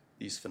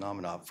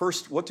phenomena?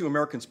 First, what do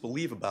Americans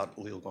believe about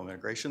illegal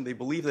immigration? They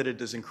believe that it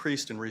has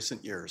increased in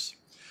recent years.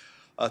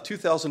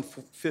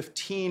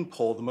 2015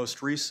 poll, the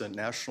most recent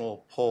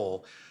national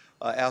poll,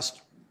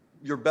 asked,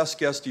 your best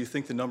guess, do you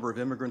think the number of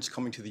immigrants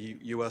coming to the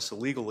U.S.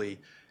 illegally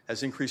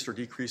has increased or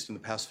decreased in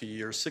the past few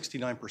years?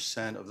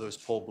 69% of those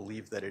polled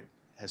believe that it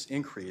has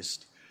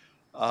increased.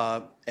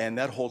 And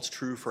that holds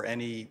true for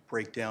any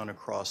breakdown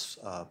across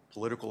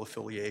political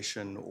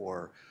affiliation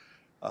or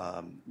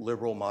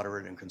liberal,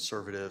 moderate, and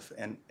conservative,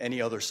 and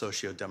any other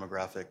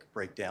socio-demographic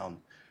breakdown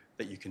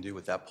that you can do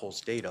with that poll's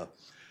data.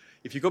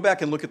 If you go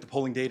back and look at the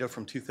polling data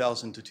from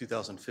 2000 to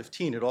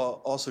 2015, it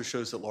also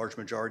shows that large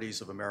majorities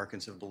of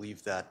Americans have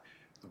believed that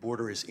the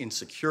border is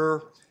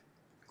insecure,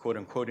 quote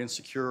unquote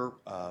insecure,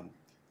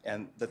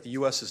 and that the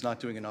U.S. is not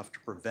doing enough to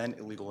prevent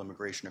illegal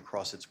immigration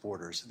across its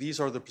borders. These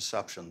are the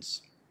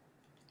perceptions.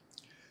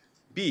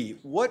 B,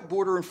 what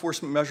border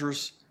enforcement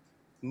measures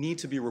need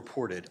to be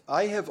reported?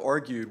 I have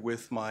argued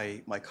with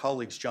my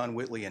colleagues John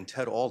Whitley and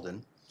Ted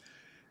Alden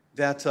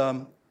that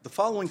the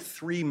following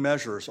 3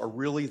 measures are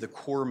really the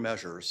core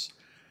measures.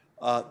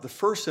 The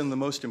first and the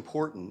most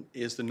important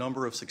is the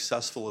number of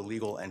successful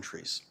illegal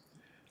entries.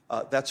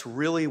 That's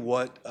really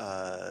what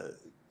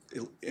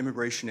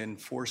immigration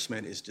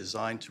enforcement is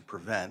designed to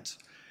prevent.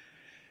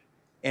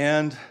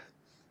 And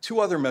 2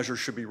 other measures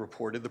should be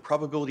reported: the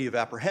probability of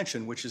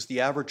apprehension, which is the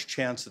average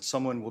chance that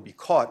someone will be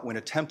caught when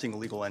attempting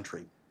illegal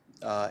entry,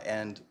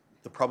 and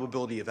the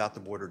probability of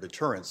at-the-border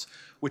deterrence,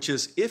 which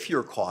is if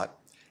you're caught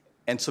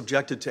and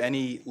subjected to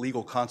any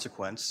legal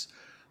consequence,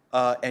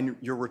 and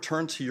you're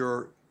returned to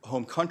your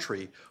home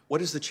country,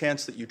 what is the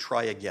chance that you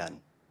try again?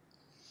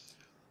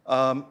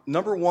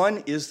 Number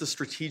 1 is the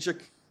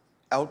strategic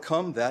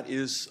outcome. That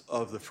is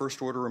of the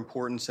first order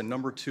importance, and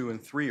number 2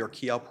 and 3 are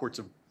key outputs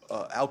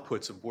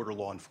of border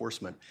law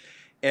enforcement.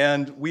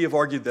 And we have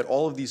argued that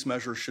all of these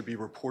measures should be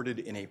reported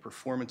in a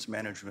performance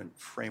management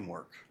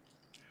framework.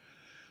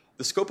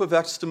 The scope of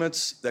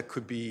estimates that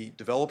could be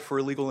developed for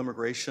illegal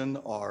immigration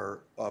are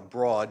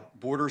broad.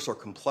 Borders are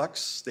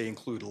complex. They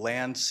include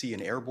land, sea,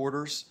 and air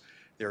borders.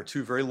 There are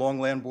two very long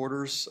land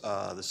borders,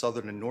 the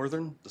southern and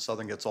northern. The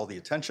southern gets all the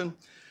attention.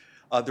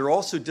 There are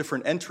also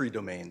different entry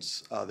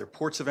domains. There are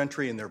ports of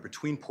entry and there are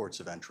between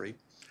ports of entry.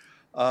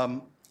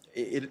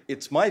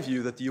 It's my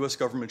view that the U.S.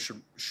 government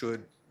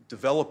should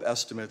develop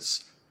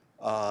estimates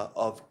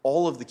of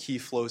all of the key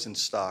flows and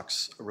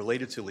stocks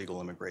related to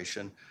illegal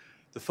immigration.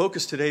 The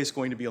focus today is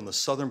going to be on the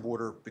southern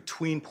border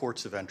between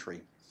ports of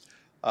entry.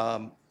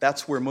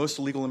 That's where most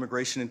illegal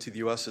immigration into the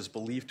U.S. is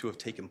believed to have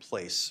taken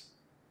place.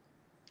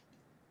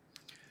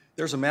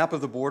 There's a map of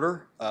the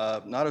border,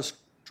 not as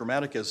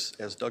dramatic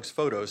as Doug's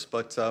photos,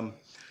 but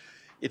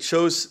it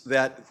shows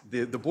that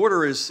the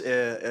border is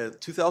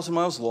 2,000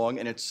 miles long,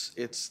 and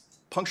it's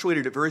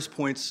punctuated at various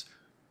points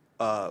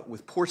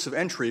with ports of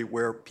entry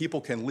where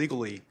people can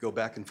legally go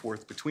back and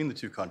forth between the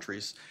two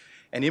countries.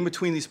 And in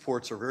between these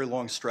ports are very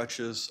long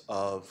stretches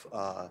of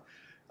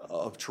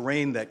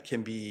terrain that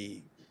can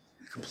be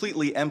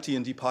completely empty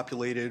and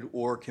depopulated,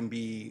 or can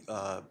be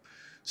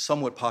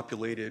somewhat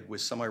populated with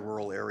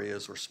semi-rural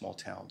areas or small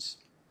towns.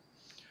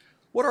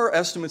 What are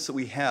estimates that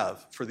we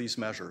have for these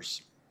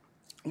measures?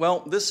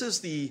 Well, this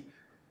is the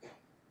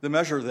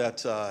measure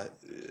that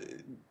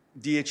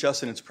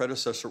DHS and its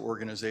predecessor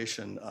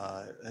organization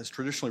has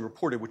traditionally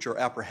reported, which are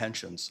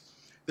apprehensions.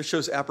 This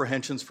shows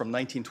apprehensions from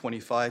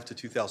 1925 to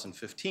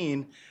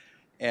 2015,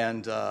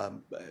 and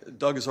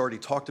Doug has already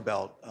talked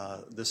about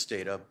this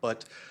data,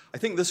 but I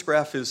think this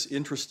graph is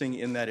interesting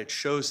in that it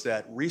shows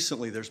that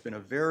recently there's been a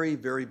very,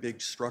 very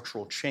big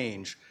structural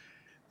change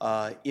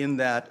in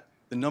that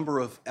the number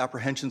of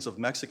apprehensions of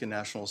Mexican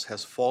nationals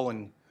has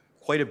fallen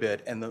quite a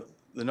bit, and the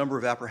number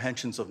of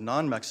apprehensions of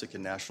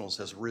non-Mexican nationals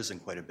has risen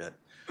quite a bit.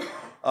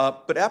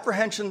 But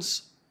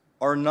apprehensions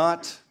are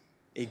not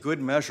a good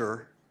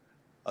measure.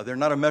 They're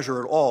not a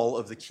measure at all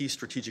of the key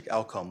strategic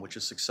outcome, which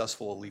is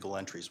successful illegal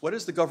entries. What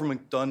has the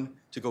government done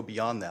to go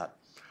beyond that?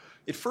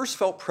 It first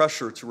felt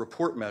pressure to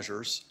report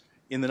measures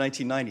in the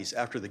 1990s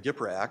after the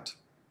GIPRA Act,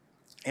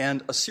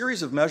 and a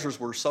series of measures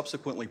were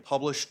subsequently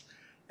published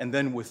and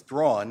then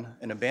withdrawn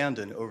and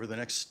abandoned over the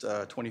next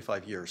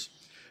 25 years.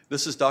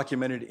 This is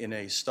documented in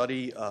a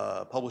study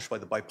published by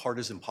the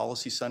Bipartisan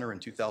Policy Center in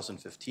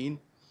 2015.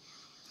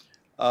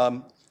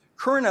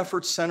 Current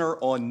efforts center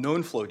on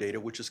known flow data,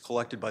 which is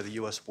collected by the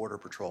U.S. Border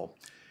Patrol.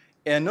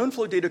 And known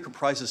flow data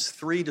comprises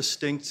three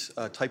distinct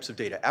types of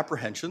data.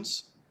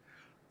 Apprehensions,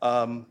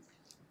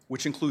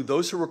 which include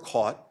those who were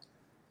caught,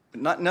 but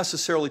not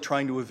necessarily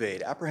trying to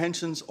evade.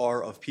 Apprehensions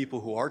are of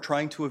people who are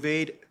trying to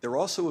evade. They're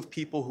also of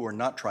people who are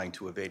not trying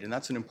to evade, and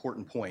that's an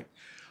important point.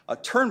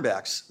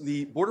 Turnbacks,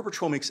 the Border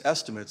Patrol makes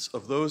estimates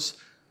of those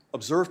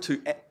observed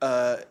to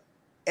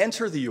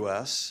enter the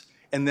U.S.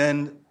 and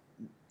then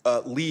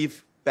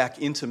leave back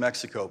into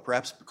Mexico,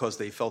 perhaps because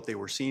they felt they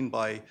were seen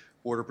by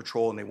Border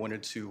Patrol and they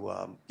wanted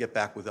to get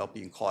back without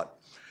being caught.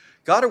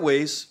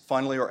 Gotaways,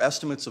 finally, are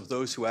estimates of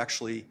those who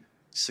actually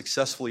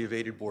successfully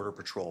evaded Border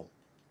Patrol.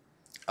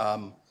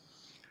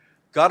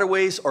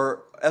 Gotaways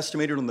are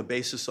estimated on the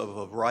basis of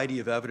a variety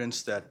of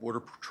evidence that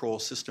Border Patrol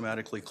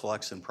systematically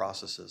collects and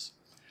processes.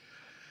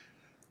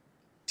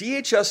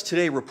 DHS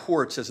today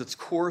reports as its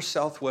core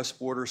Southwest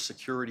border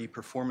security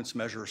performance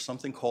measure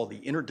something called the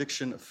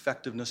Interdiction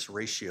Effectiveness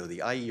Ratio, the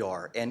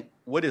IER. And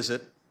what is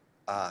it?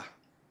 My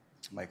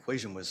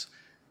equation was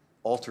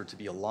altered to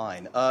be a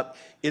line.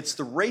 It's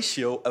the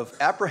ratio of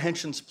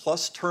apprehensions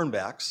plus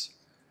turnbacks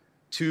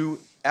to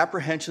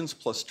apprehensions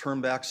plus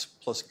turnbacks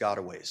plus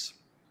gotaways.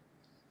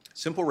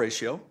 Simple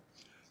ratio.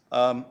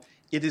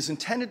 It is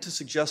intended to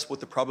suggest what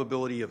the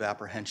probability of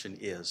apprehension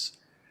is.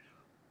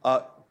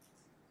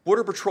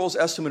 Border Patrol's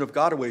estimate of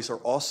gotaways are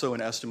also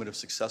an estimate of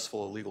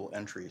successful illegal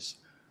entries.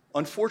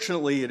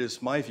 Unfortunately, it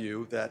is my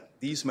view that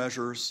these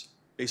measures,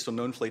 based on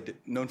known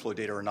flow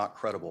data, are not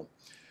credible.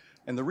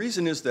 And the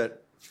reason is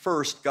that,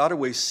 first,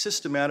 gotaways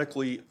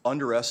systematically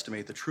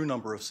underestimate the true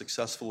number of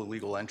successful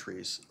illegal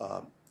entries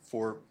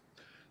for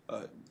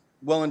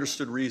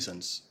well-understood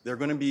reasons. They're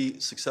going to be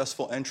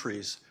successful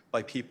entries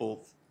by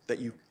people that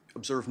you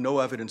observe no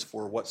evidence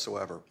for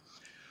whatsoever.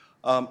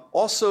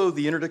 Also,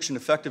 the interdiction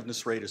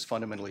effectiveness rate is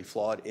fundamentally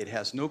flawed. It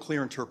has no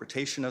clear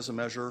interpretation as a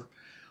measure.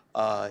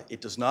 It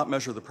does not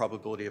measure the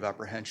probability of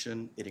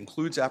apprehension. It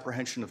includes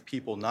apprehension of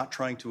people not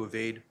trying to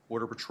evade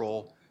Border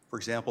Patrol, for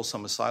example,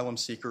 some asylum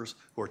seekers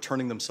who are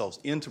turning themselves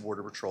into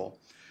Border Patrol.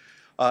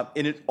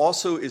 And it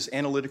also is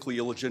analytically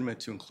illegitimate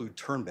to include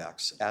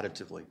turnbacks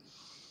additively.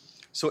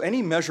 So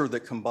any measure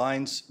that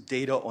combines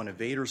data on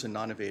evaders and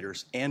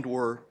non-evaders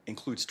and/or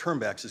includes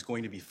turnbacks is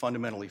going to be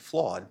fundamentally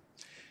flawed.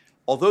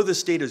 Although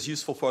this data is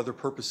useful for other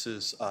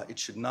purposes, it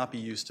should not be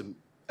used to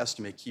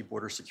estimate key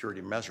border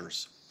security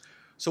measures.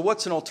 So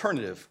what's an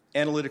alternative?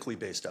 Analytically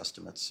based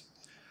estimates.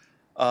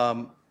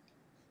 An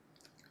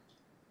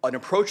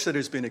approach that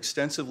has been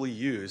extensively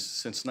used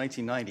since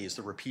 1990 is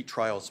the repeat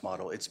trials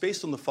model. It's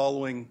based on the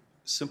following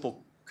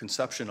simple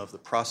conception of the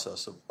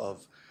process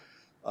of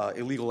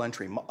illegal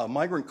entry. A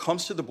migrant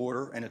comes to the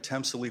border and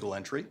attempts illegal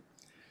entry.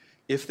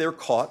 If they're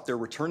caught, they're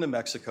returned to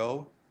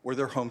Mexico or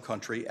their home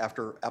country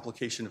after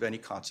application of any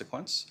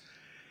consequence.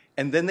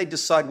 And then they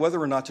decide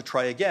whether or not to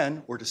try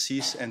again or to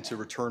cease and to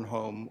return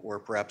home or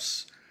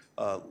perhaps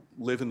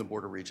live in the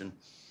border region.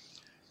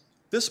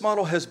 This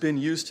model has been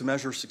used to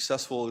measure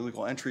successful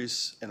illegal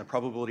entries and the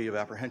probability of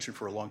apprehension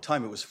for a long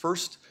time. It was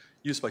first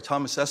used by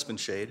Thomas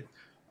Espenshade,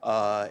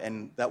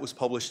 and that was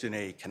published in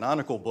a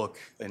canonical book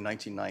in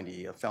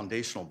 1990, a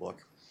foundational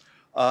book.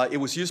 It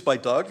was used by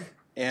Doug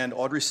and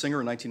Audrey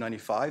Singer in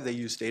 1995. They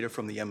used data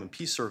from the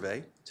M&P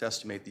survey to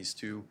estimate these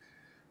two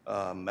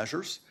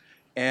measures.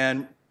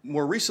 And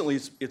more recently,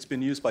 it's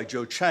been used by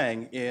Joe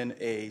Chang in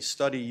a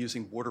study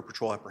using Border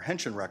Patrol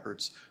apprehension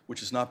records, which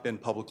has not been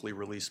publicly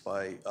released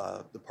by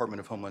the Department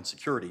of Homeland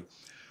Security.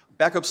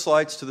 Backup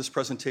slides to this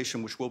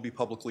presentation, which will be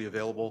publicly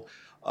available,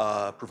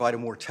 provide a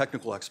more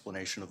technical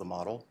explanation of the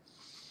model.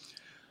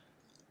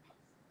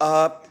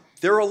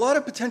 There are a lot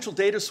of potential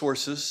data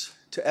sources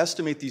to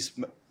estimate these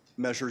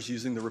measures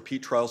using the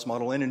repeat trials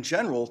model and in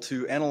general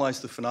to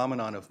analyze the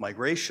phenomenon of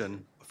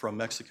migration from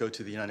Mexico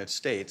to the United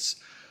States.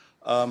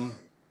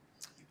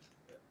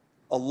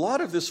 A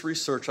lot of this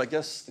research, I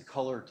guess the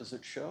color, does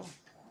it show?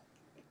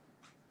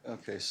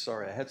 Okay,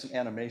 sorry, I had some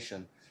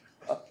animation.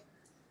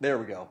 There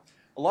we go.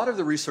 A lot of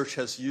the research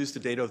has used the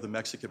data of the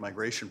Mexican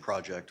Migration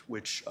Project,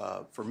 which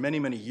for many,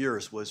 many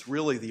years was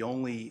really the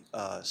only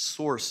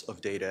source of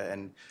data,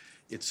 and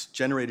it's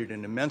generated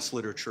an immense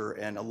literature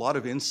and a lot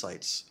of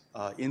insights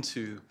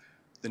into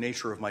the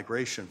nature of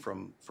migration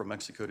from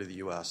Mexico to the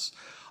US.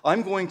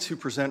 I'm going to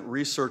present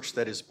research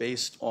that is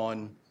based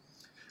on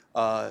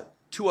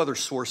two other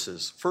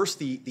sources. First,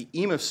 the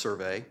EMIF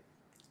survey.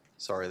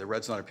 Sorry, the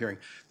red's not appearing.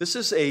 This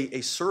is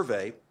a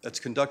survey that's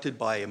conducted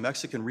by a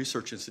Mexican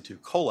research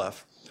institute,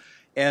 COLEF,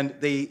 and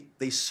they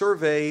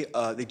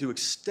do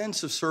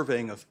extensive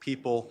surveying of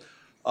people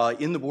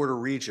in the border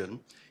region,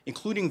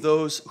 including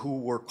those who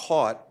were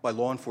caught by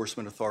law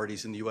enforcement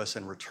authorities in the US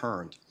and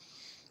returned.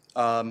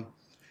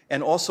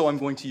 And also, I'm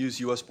going to use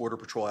US Border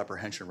Patrol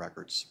apprehension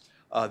records.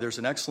 There's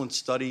an excellent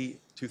study,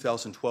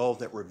 2012,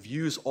 that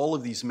reviews all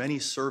of these many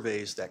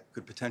surveys that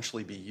could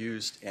potentially be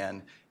used,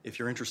 and if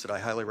you're interested, I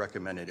highly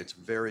recommend it. It's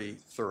very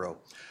thorough.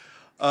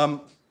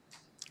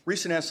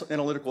 Recent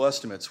analytical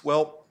estimates.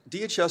 Well,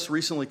 DHS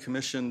recently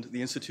commissioned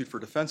the Institute for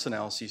Defense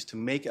Analyses to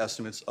make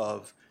estimates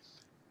of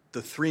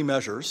the three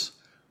measures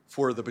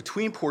for the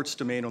between ports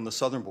domain on the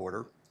southern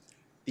border,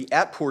 the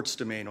at ports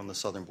domain on the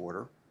southern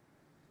border,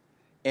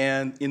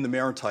 and in the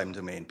maritime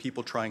domain,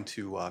 people trying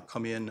to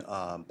come in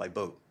by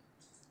boat.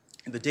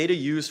 The data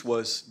used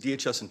was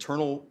DHS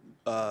internal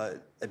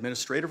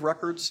administrative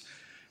records,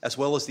 as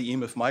well as the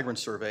EMIF migrant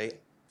survey.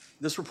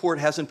 This report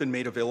hasn't been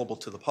made available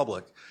to the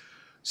public,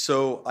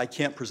 so I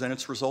can't present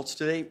its results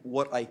today.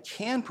 What I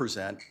can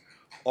present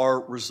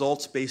are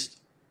results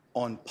based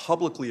on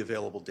publicly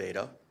available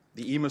data,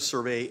 the EMIF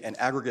survey and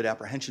aggregate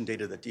apprehension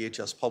data that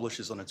DHS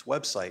publishes on its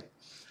website.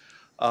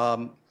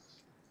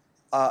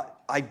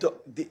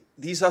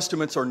 These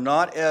estimates are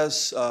not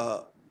as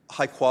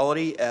high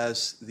quality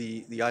as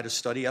the IDA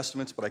study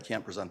estimates, but I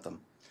can't present them.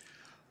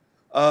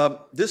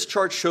 This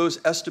chart shows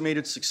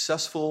estimated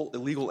successful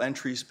illegal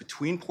entries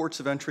between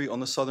ports of entry on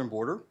the southern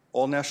border,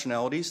 all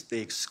nationalities. They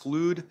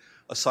exclude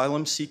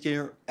asylum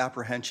seeker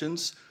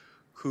apprehensions,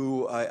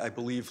 who I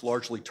believe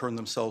largely turn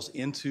themselves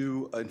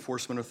into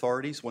enforcement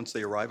authorities once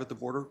they arrive at the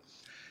border.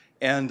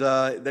 And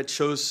that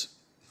shows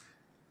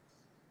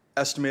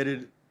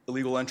estimated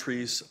illegal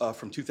entries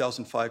from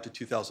 2005 to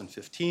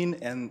 2015,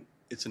 and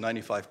it's a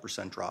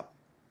 95% drop.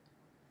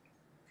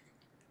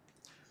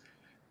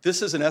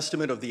 This is an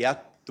estimate of the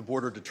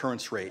at-the-border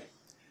deterrence rate.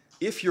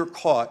 If you're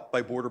caught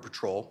by Border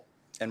Patrol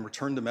and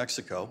returned to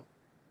Mexico,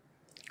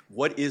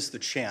 what is the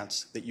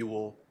chance that you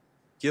will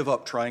give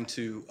up trying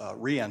to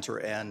re-enter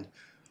and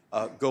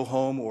go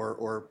home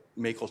or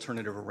make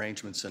alternative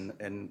arrangements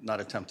and not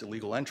attempt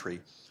illegal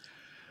entry?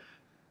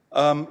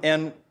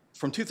 And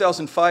from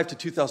 2005 to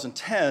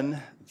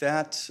 2010,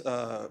 that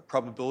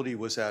probability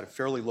was at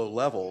fairly low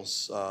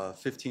levels,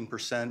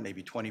 15%,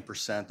 maybe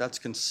 20%. That's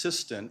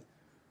consistent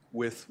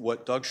with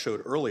what Doug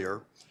showed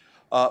earlier.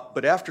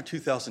 But after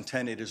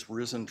 2010, it has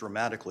risen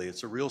dramatically.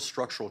 It's a real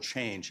structural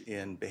change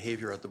in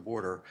behavior at the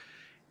border.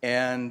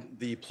 And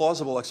the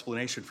plausible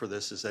explanation for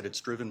this is that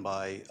it's driven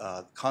by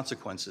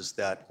consequences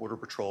that Border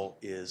Patrol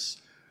has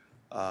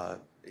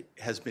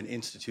been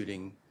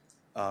instituting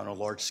on a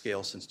large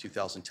scale since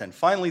 2010.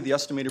 Finally, the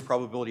estimated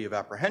probability of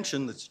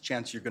apprehension, that's the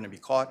chance you're going to be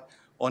caught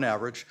on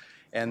average,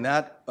 and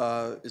that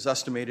is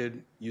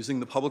estimated using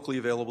the publicly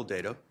available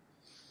data.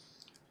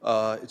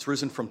 It's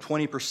risen from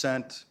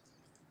 20%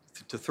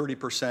 to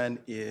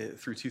 30%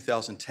 through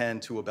 2010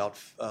 to about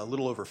a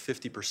little over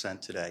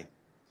 50% today,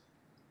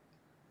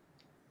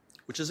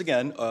 which is,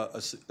 again,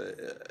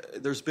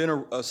 there's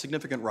been a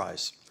significant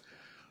rise.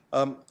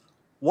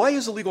 Why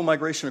has illegal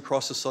migration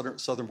across the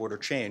southern border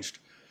changed?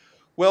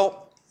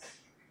 Well,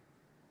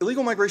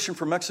 illegal migration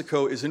from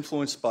Mexico is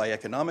influenced by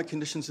economic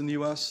conditions in the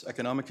US,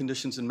 economic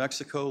conditions in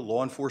Mexico,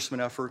 law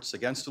enforcement efforts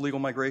against illegal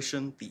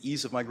migration, the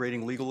ease of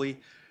migrating legally,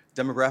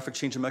 demographic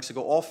change in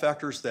Mexico, all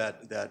factors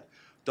that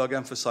Doug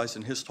emphasized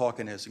in his talk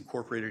and has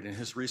incorporated in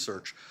his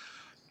research.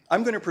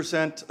 I'm going to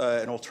present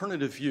an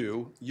alternative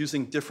view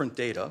using different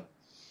data.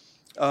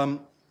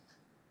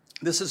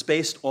 This is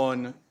based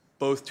on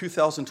both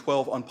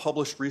 2012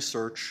 unpublished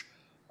research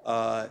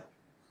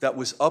that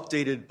was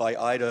updated by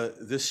IDA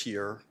this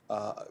year.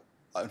 I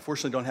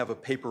unfortunately don't have a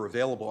paper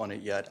available on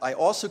it yet. I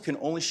also can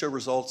only show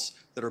results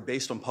that are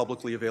based on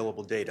publicly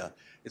available data.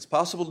 It's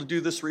possible to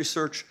do this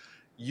research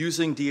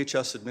using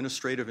DHS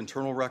administrative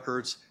internal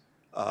records.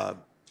 The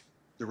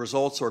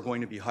results are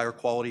going to be higher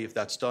quality if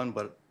that's done,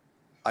 but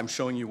I'm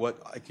showing you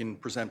what I can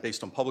present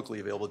based on publicly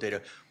available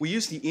data. We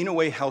use the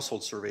Inouye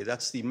Household Survey.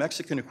 That's the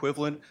Mexican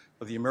equivalent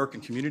of the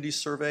American Community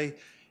Survey.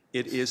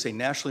 It is a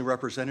nationally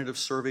representative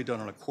survey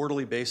done on a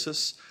quarterly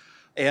basis.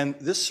 And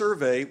this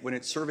survey, when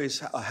it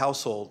surveys a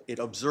household, it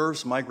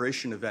observes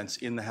migration events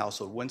in the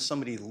household, when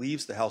somebody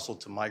leaves the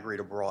household to migrate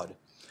abroad.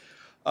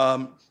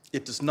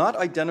 It does not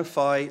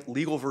identify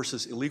legal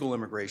versus illegal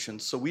immigration,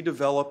 so we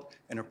develop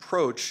an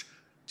approach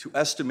to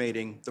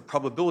estimating the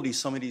probability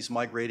somebody's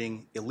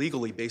migrating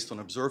illegally based on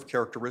observed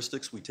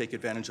characteristics. We take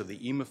advantage of the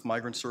EMIF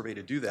migrant survey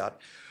to do that.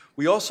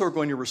 We also are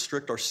going to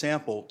restrict our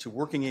sample to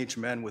working age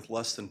men with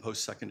less than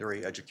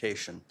post-secondary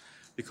education,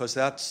 because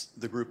that's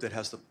the group that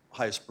has the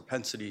highest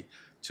propensity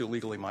to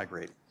illegally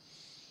migrate.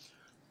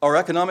 Our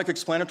economic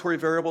explanatory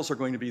variables are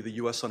going to be the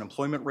US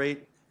unemployment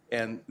rate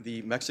and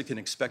the Mexican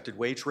expected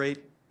wage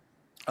rate.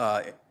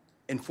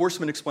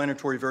 Enforcement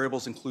explanatory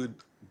variables include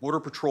Border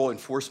Patrol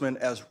enforcement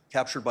as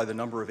captured by the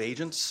number of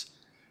agents,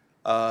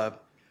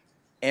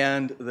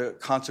 and the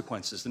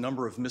consequences, the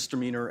number of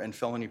misdemeanor and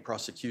felony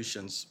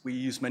prosecutions. We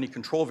use many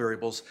control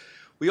variables.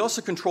 We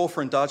also control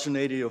for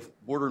endogeneity of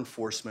border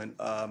enforcement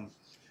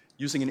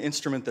using an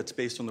instrument that's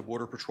based on the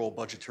Border Patrol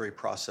budgetary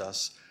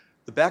process.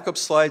 The backup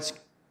slides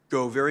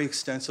go very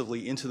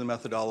extensively into the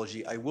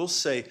methodology. I will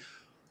say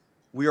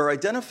we are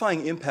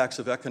identifying impacts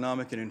of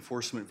economic and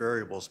enforcement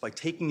variables by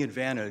taking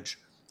advantage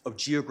of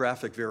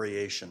geographic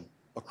variation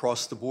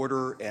across the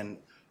border and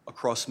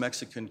across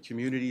Mexican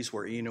communities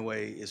where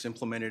Inouye is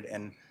implemented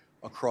and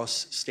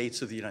across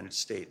states of the United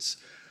States.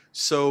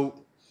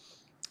 So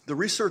the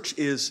research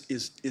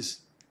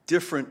is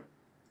different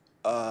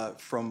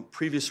from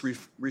previous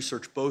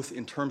research, both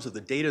in terms of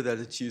the data that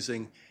it's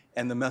using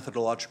and the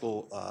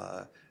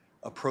methodological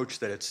approach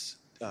that it's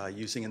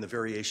using and the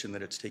variation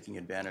that it's taking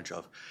advantage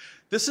of.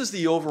 This is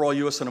the overall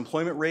US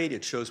unemployment rate.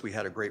 It shows we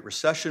had a great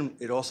recession.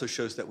 It also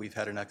shows that we've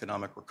had an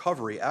economic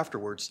recovery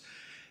afterwards.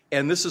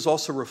 And this is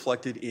also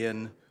reflected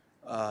in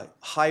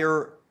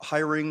higher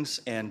hirings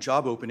and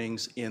job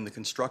openings in the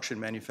construction,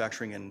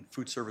 manufacturing, and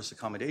food service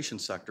accommodation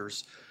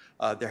sectors.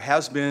 There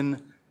has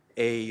been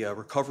a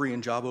recovery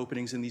in job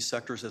openings in these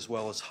sectors as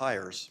well as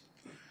hires.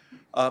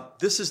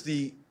 This is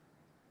the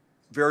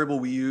variable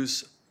we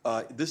use.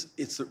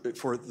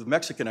 For the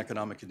Mexican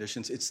economic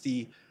conditions. It's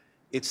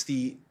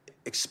the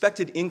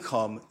expected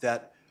income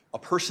that a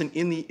person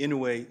in the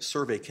Inouye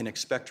survey can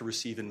expect to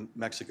receive in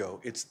Mexico.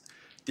 It's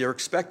their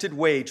expected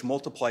wage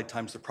multiplied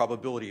times the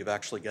probability of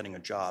actually getting a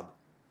job.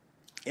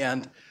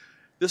 And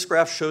this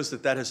graph shows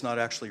that that has not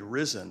actually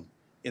risen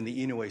in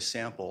the Inouye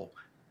sample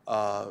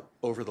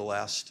over the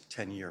last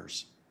 10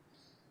 years.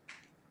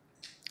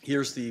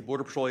 Here's the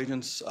Border Patrol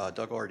agents.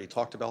 Doug already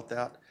talked about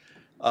that.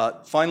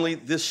 Finally,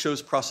 this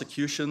shows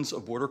prosecutions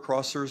of border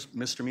crossers,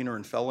 misdemeanor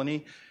and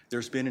felony.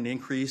 There's been an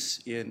increase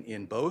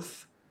in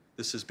both.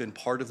 This has been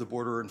part of the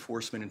border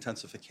enforcement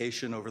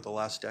intensification over the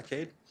last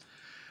decade.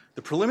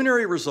 The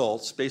preliminary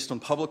results, based on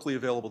publicly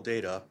available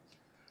data,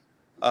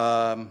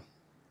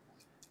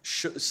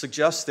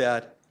 suggest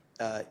that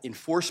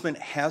enforcement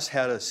has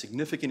had a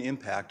significant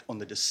impact on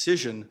the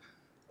decision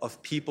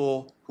of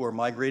people who are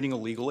migrating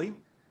illegally.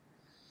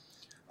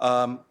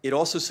 It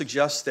also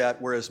suggests that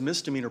whereas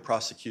misdemeanor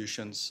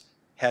prosecutions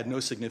had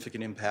no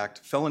significant impact,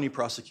 felony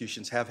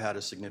prosecutions have had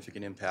a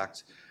significant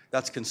impact.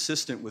 That's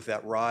consistent with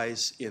that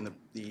rise in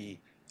the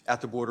at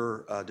the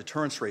border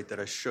deterrence rate that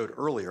I showed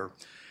earlier.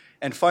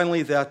 And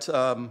finally, that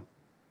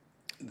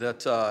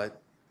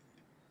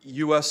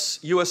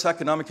U.S.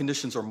 economic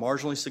conditions are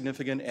marginally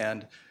significant,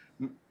 and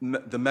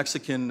the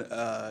Mexican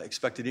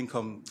expected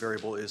income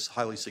variable is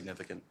highly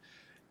significant.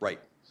 Right.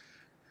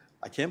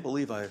 I can't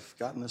believe I've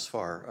gotten this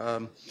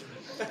far.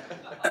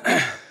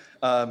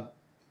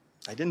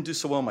 I didn't do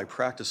so well in my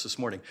practice this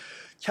morning.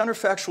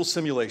 Counterfactual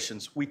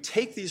simulations. We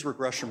take these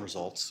regression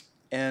results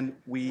and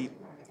we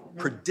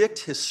predict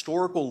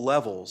historical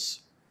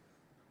levels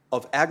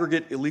of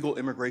aggregate illegal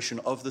immigration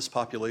of this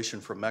population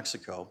from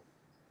Mexico.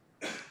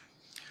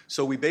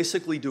 So we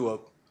basically do a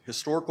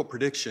historical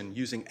prediction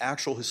using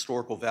actual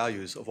historical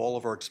values of all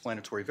of our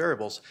explanatory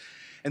variables.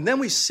 And then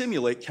we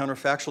simulate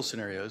counterfactual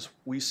scenarios.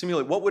 We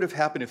simulate what would have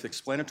happened if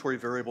explanatory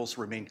variables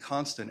remained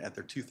constant at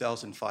their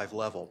 2005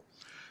 level.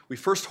 We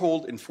first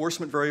hold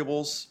enforcement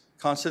variables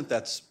constant,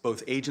 that's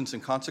both agents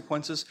and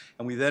consequences,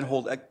 and we then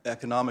hold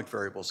economic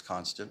variables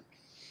constant.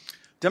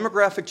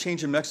 Demographic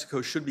change in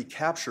Mexico should be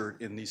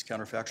captured in these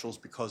counterfactuals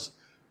because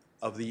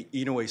of the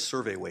Inouye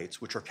survey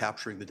weights, which are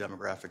capturing the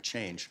demographic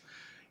change.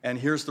 And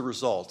here's the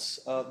results.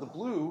 The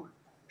blue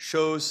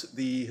shows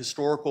the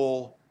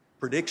historical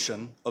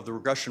prediction of the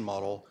regression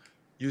model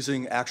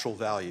using actual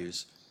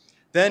values.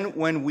 Then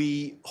when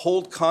we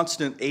hold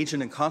constant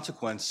agent and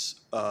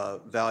consequence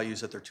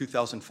values at their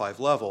 2005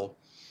 level,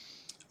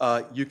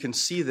 you can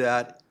see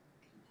that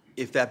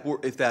if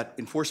that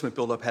enforcement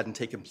buildup hadn't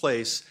taken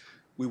place,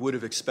 we would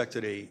have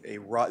expected a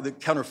rise. The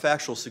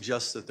counterfactual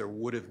suggests that there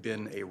would have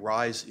been a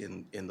rise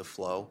in the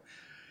flow.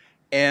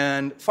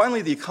 And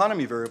finally, the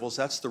economy variables,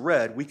 that's the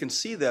red. We can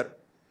see that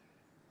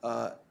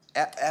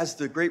as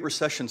the Great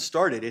Recession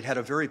started, it had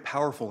a very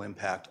powerful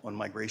impact on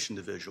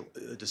migration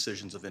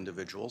decisions of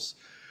individuals,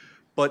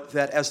 but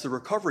that as the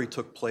recovery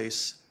took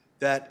place,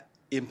 that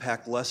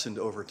impact lessened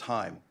over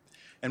time.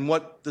 And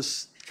what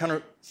this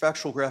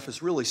counterfactual graph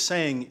is really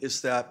saying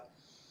is that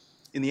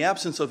in the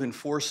absence of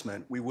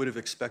enforcement, we would have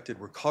expected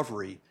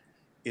recovery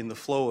in the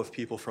flow of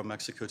people from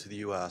Mexico to the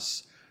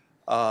US,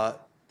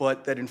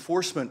 but that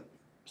enforcement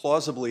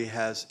plausibly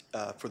has,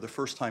 for the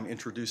first time,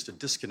 introduced a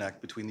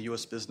disconnect between the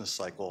US business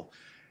cycle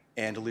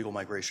and illegal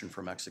migration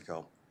from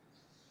Mexico.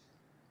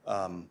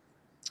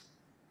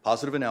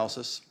 Positive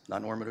analysis,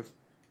 not normative.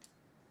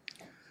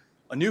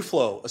 A new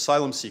flow,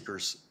 asylum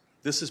seekers.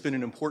 This has been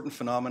an important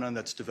phenomenon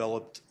that's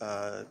developed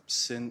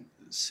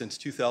since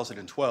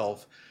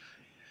 2012.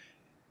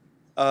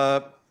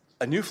 A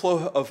new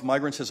flow of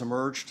migrants has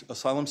emerged,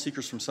 asylum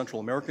seekers from Central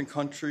American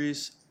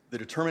countries. The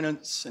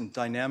determinants and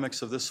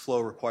dynamics of this flow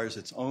requires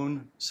its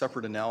own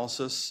separate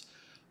analysis.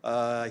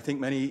 I think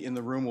many in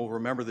the room will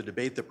remember the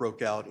debate that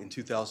broke out in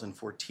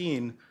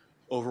 2014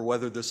 over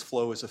whether this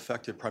flow is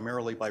affected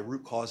primarily by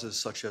root causes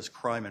such as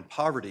crime and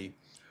poverty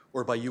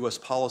or by US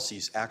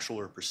policies, actual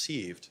or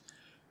perceived.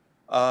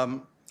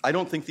 I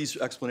don't think these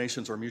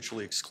explanations are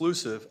mutually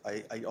exclusive.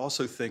 I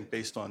also think,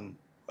 based on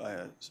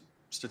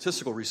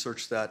statistical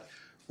research, that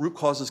root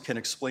causes can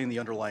explain the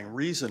underlying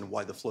reason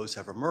why the flows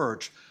have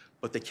emerged,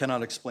 but they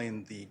cannot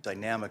explain the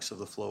dynamics of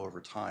the flow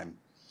over time.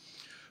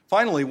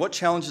 Finally, what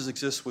challenges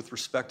exist with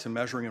respect to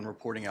measuring and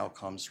reporting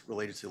outcomes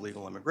related to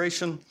illegal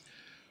immigration?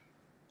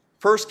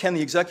 First, can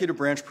the executive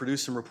branch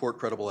produce and report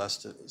credible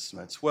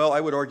estimates? Well,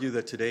 I would argue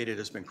that to date it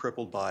has been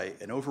crippled by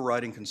an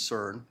overriding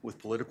concern with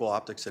political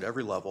optics at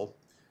every level,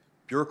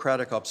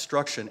 bureaucratic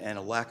obstruction, and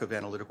a lack of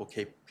analytical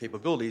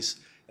capabilities,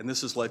 and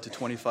this has led to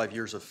 25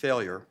 years of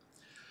failure.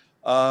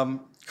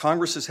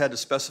 Congress has had to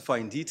specify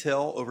in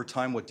detail over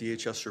time what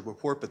DHS should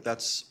report, but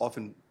that's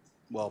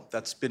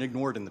been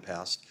ignored in the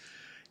past.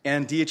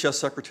 And DHS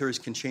secretaries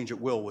can change at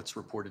will what's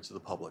reported to the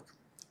public,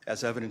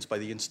 as evidenced by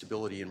the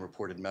instability in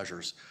reported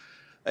measures.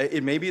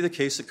 It may be the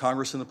case that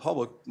Congress and the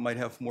public might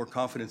have more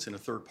confidence in a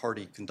third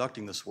party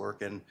conducting this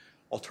work, and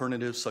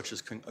alternatives such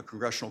as a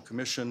congressional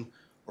commission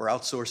or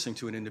outsourcing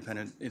to an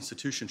independent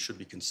institution should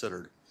be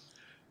considered.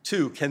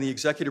 Two, can the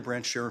executive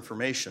branch share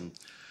information?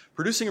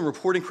 Producing and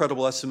reporting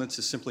credible estimates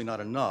is simply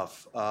not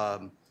enough.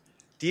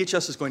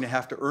 DHS is going to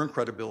have to earn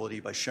credibility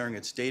by sharing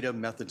its data,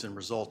 methods, and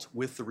results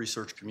with the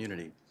research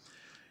community.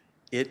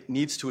 It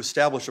needs to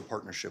establish a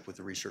partnership with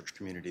the research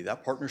community.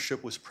 That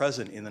partnership was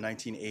present in the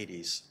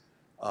 1980s,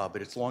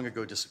 but it's long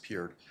ago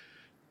disappeared.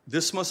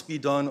 This must be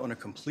done on a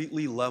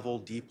completely level,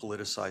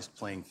 depoliticized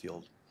playing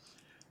field.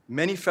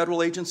 Many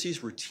federal agencies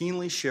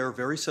routinely share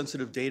very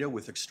sensitive data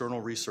with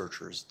external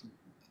researchers.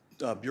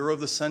 Bureau of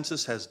the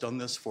Census has done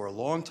this for a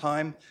long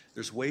time.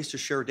 There's ways to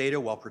share data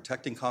while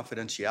protecting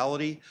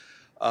confidentiality.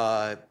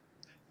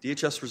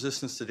 DHS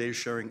resistance to data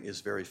sharing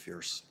is very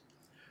fierce.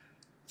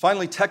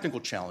 Finally, technical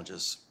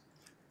challenges.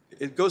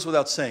 It goes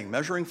without saying,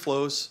 measuring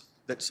flows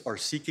that are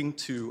seeking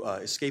to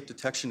escape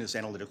detection is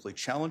analytically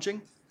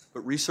challenging,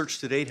 but research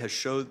to date has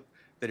showed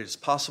that it is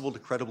possible to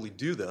credibly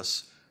do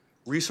this.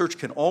 Research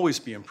can always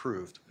be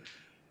improved.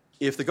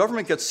 If the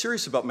government gets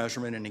serious about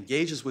measurement and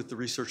engages with the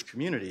research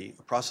community,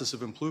 a process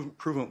of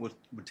improvement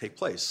would take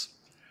place.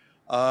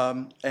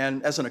 And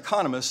as an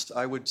economist,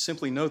 I would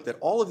simply note that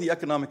all of the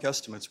economic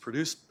estimates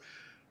produced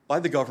by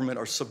the government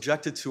are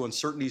subjected to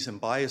uncertainties and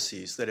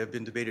biases that have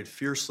been debated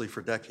fiercely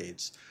for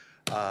decades.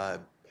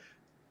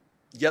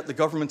 Yet the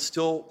government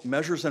still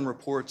measures and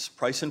reports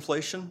price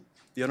inflation,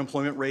 the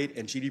unemployment rate,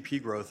 and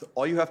GDP growth.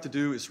 All you have to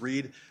do is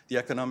read the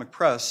economic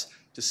press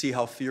to see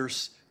how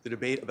fierce the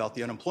debate about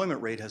the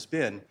unemployment rate has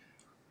been.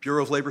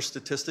 Bureau of Labor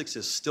Statistics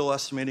is still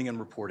estimating and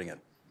reporting it.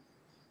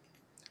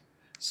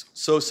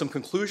 So some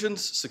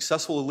conclusions: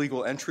 successful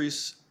illegal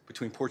entries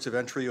between ports of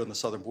entry on the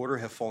southern border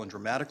have fallen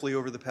dramatically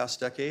over the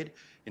past decade.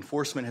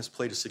 Enforcement has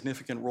played a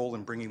significant role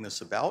in bringing this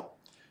about,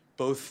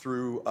 both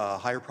through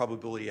higher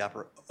probability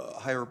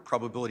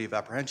of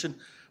apprehension,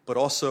 but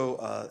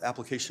also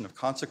application of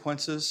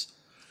consequences.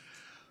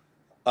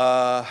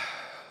 A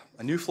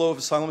new flow of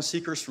asylum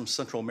seekers from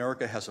Central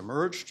America has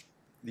emerged.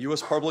 The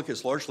U.S. public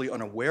is largely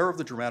unaware of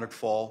the dramatic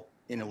fall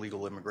in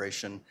illegal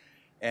immigration,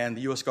 and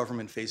the U.S.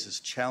 government faces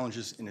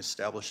challenges in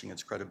establishing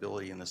its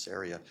credibility in this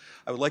area.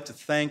 I would like to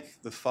thank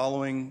the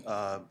following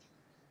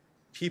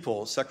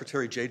people: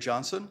 Secretary Jay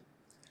Johnson,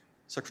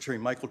 Secretary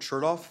Michael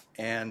Chertoff,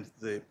 and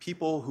the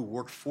people who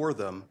work for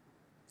them,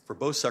 for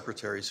both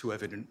secretaries, who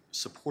have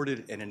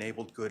supported and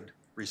enabled good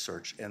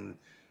research. And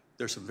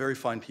There's some very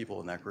fine people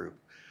in that group.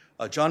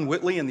 John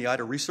Whitley and the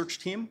IDA research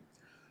team,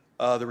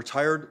 the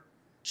retired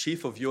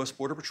Chief of U.S.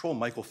 Border Patrol,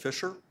 Michael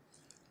Fisher,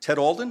 Ted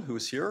Alden, who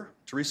is here,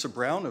 Teresa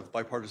Brown of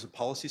Bipartisan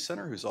Policy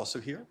Center, who's also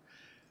here,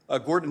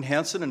 Gordon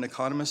Hanson, an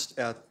economist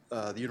at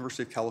the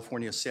University of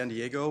California, San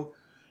Diego,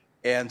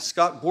 and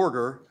Scott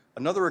Borger,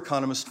 another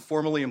economist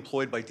formerly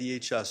employed by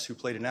DHS, who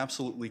played an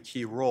absolutely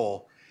key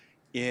role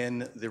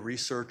in the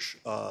research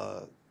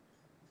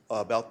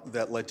about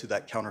that led to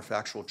that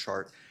counterfactual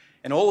chart,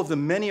 and all of the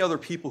many other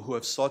people who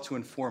have sought to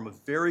inform a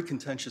very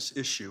contentious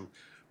issue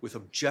with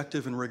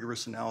objective and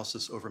rigorous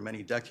analysis over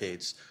many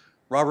decades.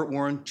 Robert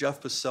Warren, Jeff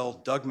Bissell,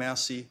 Doug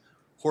Massey,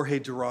 Jorge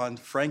Durand,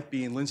 Frank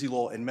Bean, Lindsay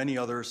Lowell, and many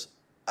others.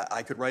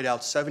 I could write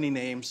out 70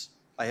 names.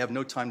 I have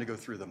no time to go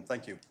through them.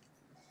 Thank you.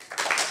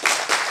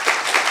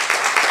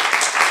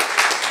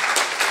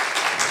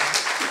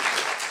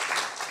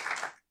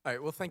 All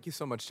right, well, thank you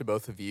so much to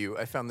both of you.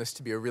 I found this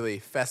to be a really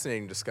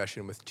fascinating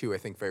discussion with two, I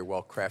think, very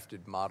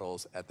well-crafted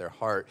models at their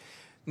heart.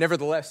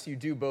 Nevertheless, you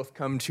do both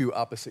come to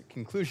opposite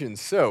conclusions,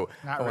 so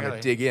I want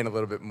to dig in a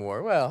little bit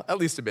more. Well, at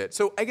least a bit.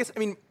 So I guess,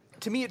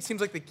 to me, it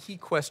seems like the key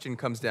question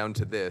comes down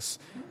to this.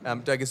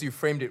 Doug, as you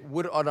framed it,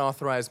 would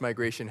unauthorized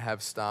migration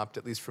have stopped,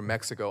 at least from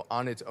Mexico,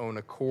 on its own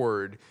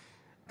accord,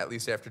 at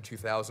least after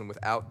 2000,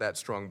 without that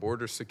strong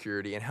border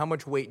security? And how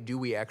much weight do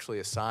we actually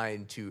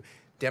assign to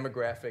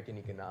demographic and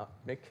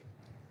economic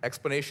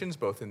explanations,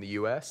 both in the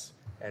U.S.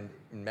 and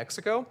in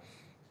Mexico?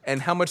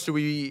 And how much do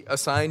we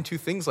assign to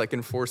things like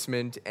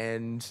enforcement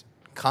and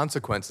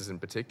consequences in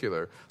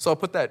particular? So I'll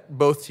put that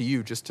both to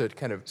you just to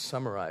kind of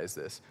summarize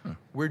this.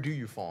 Where do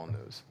you fall on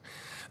those?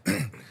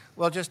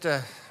 Well, just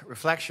a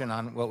reflection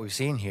on what we've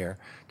seen here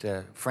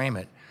to frame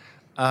it.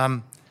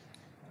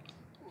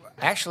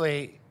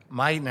 Actually,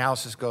 my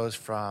analysis goes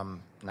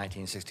from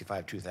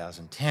 1965 to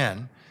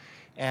 2010,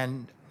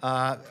 and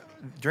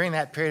during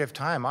that period of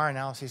time, our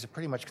analyses are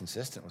pretty much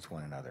consistent with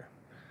one another.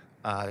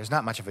 There's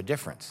not much of a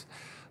difference.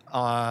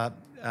 I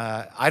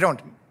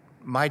don't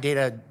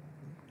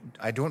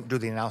do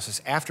the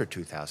analysis after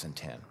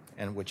 2010,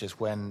 and which is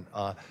when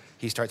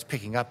he starts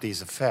picking up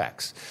these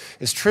effects.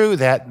 It's true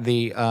that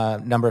the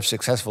number of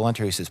successful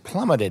entries has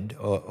plummeted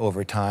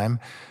over time,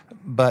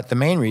 but the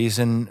main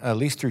reason, at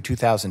least through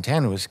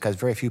 2010, was because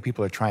very few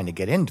people are trying to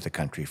get into the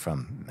country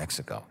from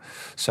Mexico.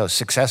 So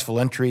successful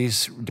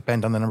entries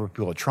depend on the number of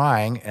people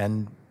trying,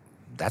 and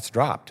that's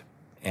dropped.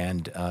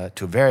 And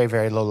to very,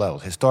 very low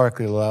levels,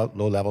 historically low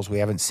levels we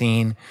haven't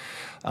seen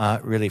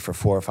really for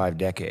 4 or 5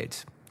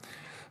 decades.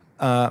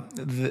 My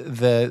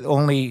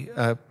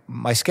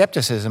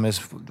skepticism is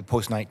the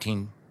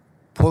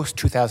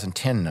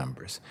post-2010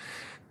 numbers,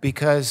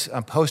 because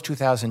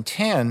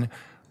post-2010,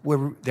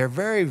 there are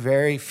very,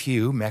 very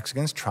few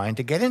Mexicans trying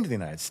to get into the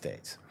United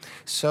States.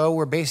 So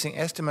we're basing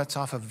estimates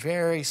off of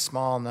very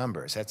small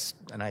numbers.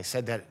 And I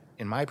said that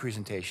in my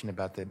presentation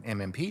about the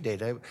MMP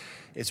data.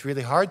 It's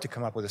really hard to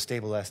come up with a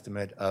stable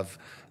estimate of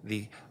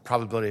the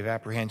probability of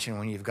apprehension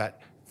when you've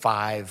got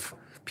 5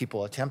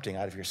 people attempting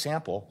out of your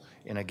sample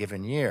in a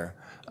given year.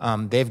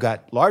 They've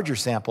got larger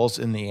samples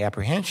in the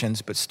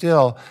apprehensions, but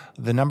still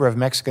the number of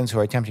Mexicans who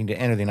are attempting to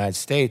enter the United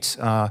States,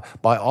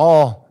 by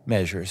all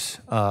measures,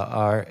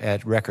 are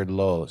at record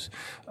lows.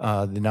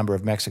 The number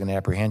of Mexican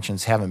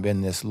apprehensions haven't been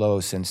this low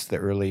since the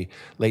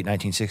late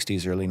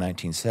 1960s, early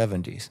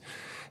 1970s.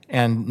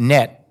 And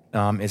net,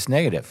 it's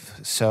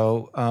negative.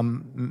 So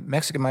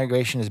Mexican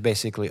migration is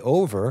basically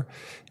over,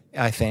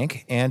 I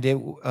think, and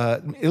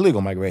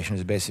illegal migration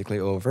is basically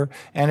over,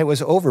 and it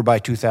was over by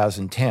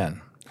 2010.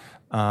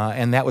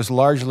 And that was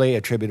largely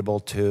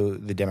attributable to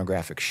the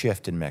demographic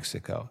shift in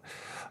Mexico.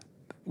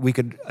 We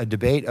could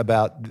debate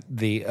about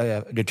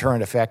the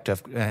deterrent effect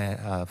of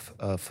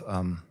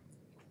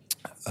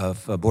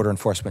border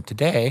enforcement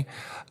today.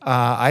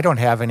 I don't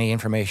have any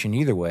information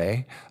either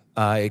way.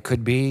 It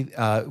could be,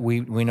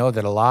 we know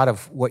that a lot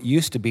of what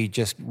used to be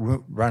just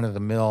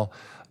run-of-the-mill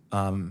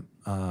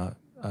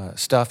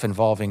stuff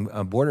involving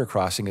border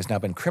crossing has now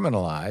been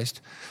criminalized,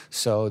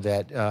 so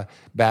that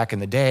back in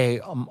the day,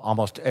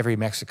 almost every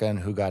Mexican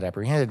who got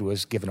apprehended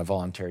was given a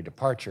voluntary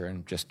departure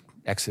and just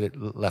exited,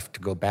 left to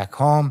go back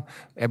home,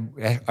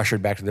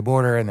 ushered back to the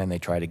border, and then they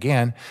tried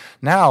again.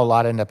 Now a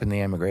lot end up in the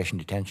immigration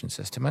detention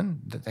system,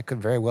 and that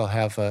could very well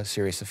have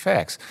serious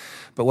effects.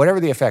 But whatever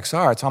the effects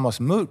are, it's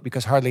almost moot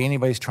because hardly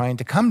anybody's trying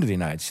to come to the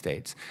United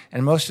States.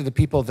 And most of the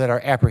people that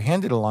are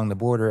apprehended along the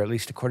border, at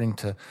least according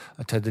to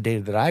the data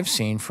that I've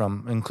seen,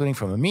 including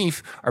from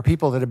AMIF, are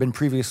people that have been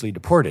previously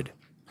deported,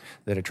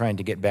 that are trying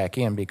to get back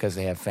in because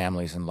they have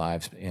families and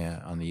lives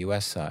on the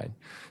U.S. side.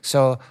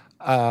 So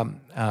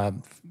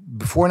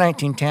before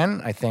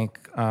 1910, I think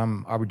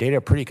our data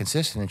are pretty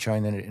consistent in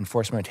showing that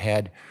enforcement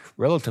had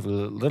relatively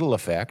little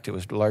effect. It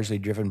was largely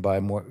driven by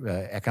more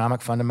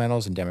economic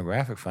fundamentals and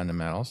demographic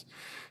fundamentals.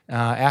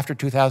 After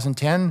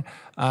 2010,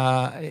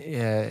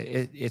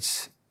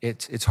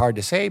 it's hard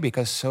to say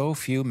because so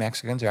few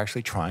Mexicans are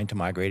actually trying to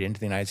migrate into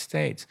the United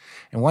States.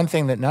 And one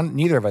thing that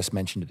neither of us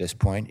mentioned at this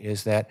point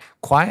is that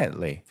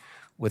quietly,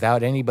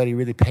 without anybody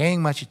really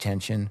paying much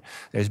attention,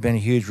 there's been a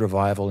huge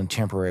revival in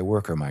temporary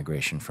worker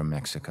migration from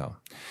Mexico.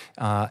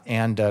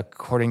 And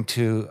according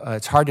to,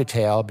 it's hard to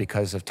tell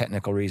because of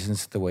technical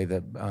reasons, the way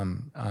that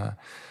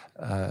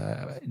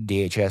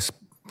DHS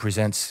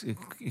presents,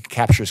 it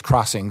captures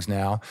crossings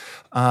now,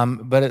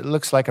 but it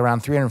looks like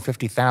around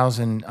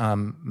 350,000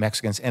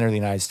 Mexicans enter the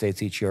United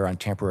States each year on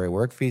temporary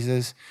work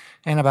visas,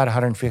 and about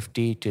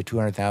 150 to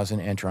 200,000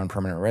 enter on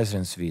permanent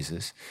residence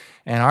visas.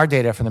 And our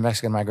data from the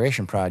Mexican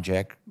Migration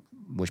Project,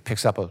 which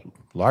picks up a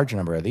large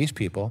number of these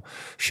people,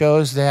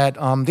 shows that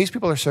these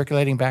people are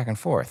circulating back and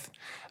forth.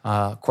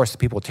 Of course, the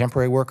people with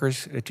temporary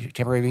workers,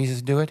 temporary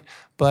visas do it,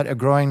 but a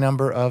growing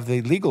number of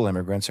the legal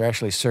immigrants are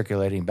actually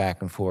circulating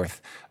back and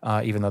forth,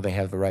 even though they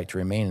have the right to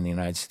remain in the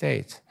United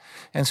States.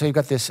 And so you've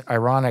got this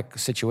ironic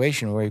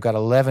situation where you've got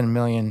 11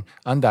 million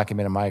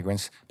undocumented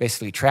migrants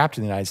basically trapped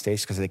in the United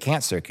States because they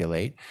can't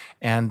circulate,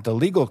 and the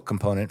legal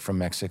component from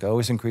Mexico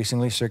is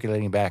increasingly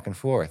circulating back and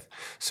forth.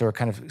 So we're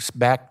kind of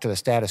back to the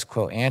status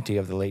quo ante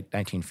of the late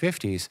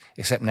 1950s,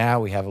 except now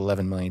we have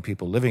 11 million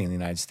people living in the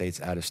United States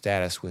out of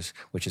status,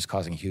 which is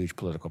causing huge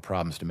political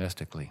problems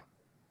domestically.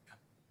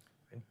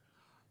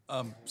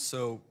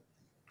 So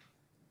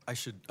I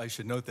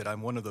should note that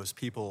I'm one of those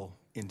people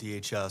in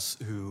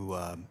DHS who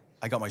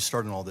I got my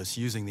start in all this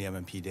using the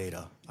MMP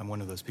data. I'm one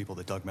of those people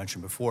that Doug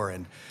mentioned before,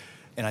 and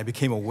I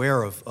became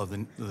aware of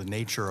the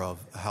nature of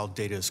how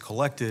data is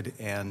collected,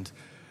 and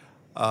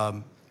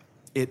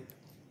it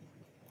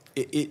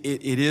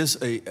is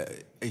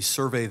a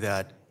survey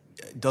that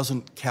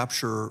doesn't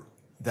capture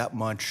that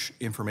much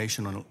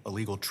information on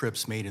illegal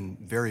trips made in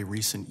very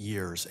recent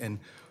years. And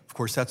of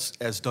course, that's,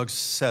 as Doug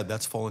said,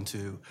 that's fallen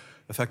to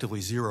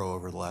effectively zero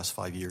over the last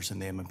 5 years in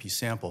the MMP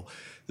sample.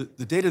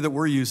 The data that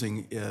we're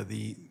using,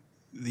 the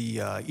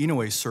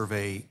Inouye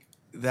survey,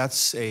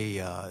 that's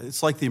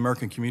it's like the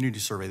American Community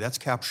Survey. That's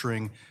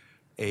capturing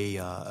a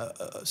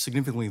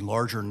significantly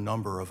larger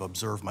number of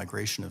observed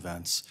migration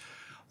events.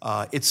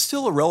 It's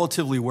still a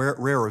relatively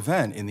rare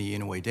event in the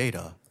Inouye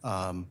data,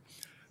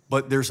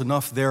 but there's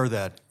enough there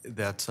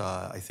that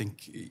I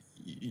think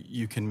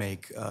you can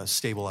make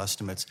stable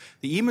estimates.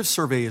 The EMIS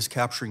survey is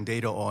capturing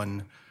data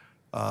on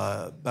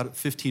about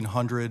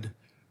 1,500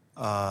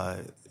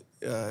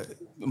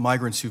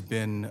 migrants who've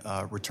been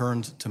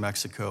returned to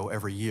Mexico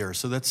every year.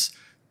 So that's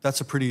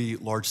a pretty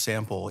large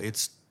sample.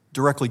 It's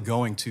directly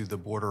going to the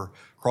border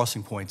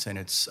crossing points, and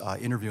it's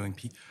interviewing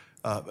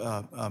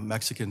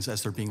Mexicans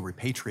as they're being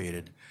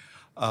repatriated.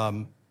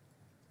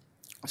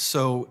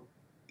 So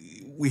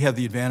we have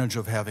the advantage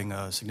of having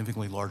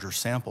significantly larger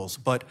samples.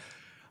 But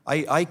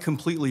I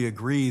completely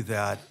agree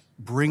that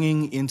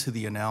bringing into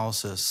the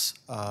analysis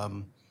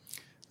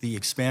the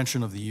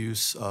expansion of the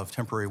use of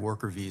temporary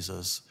worker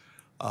visas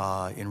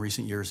in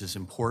recent years is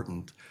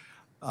important.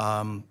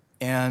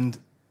 And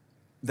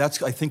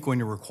that's, I think, going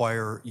to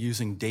require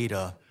using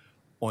data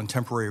on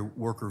temporary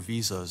worker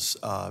visas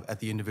at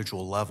the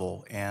individual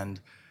level. And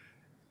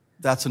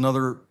that's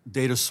another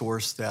data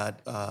source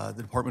that the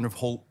Department of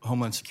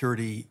Homeland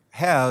Security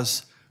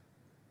has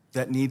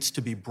that needs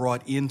to be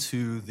brought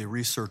into the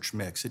research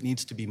mix. It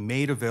needs to be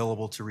made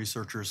available to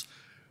researchers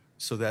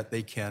so that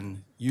they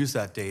can use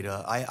that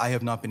data. I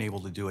have not been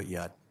able to do it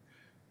yet.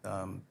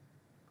 A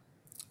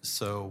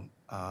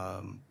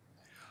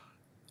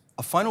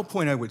final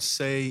point I would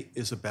say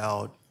is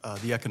about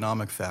the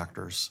economic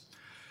factors.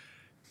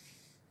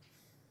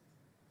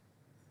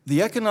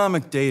 The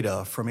economic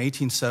data from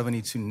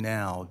 1870 to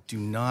now do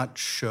not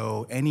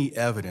show any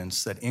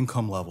evidence that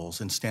income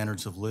levels and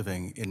standards of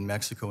living in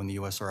Mexico and the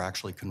U.S. are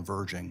actually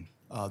converging.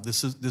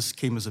 This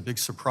came as a big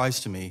surprise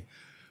to me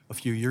a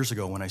few years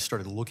ago when I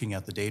started looking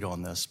at the data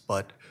on this,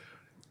 but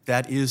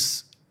that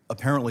is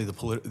apparently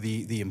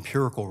the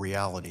empirical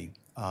reality.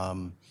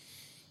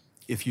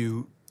 If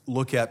you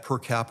look at per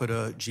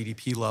capita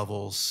GDP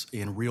levels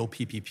in real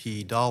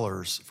PPP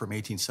dollars from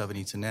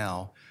 1870 to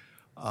now,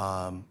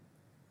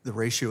 the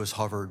ratio has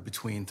hovered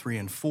between 3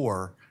 and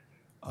 4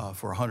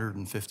 for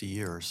 150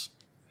 years,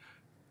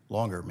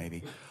 longer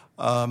maybe.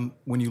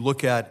 When you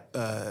look at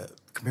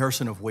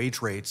comparison of wage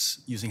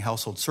rates using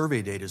household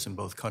survey data in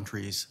both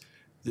countries,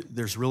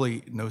 there's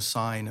really no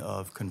sign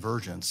of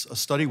convergence. A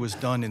study was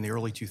done in the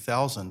early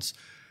 2000s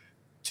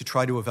to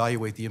try to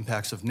evaluate the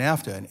impacts of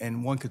NAFTA,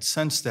 and one could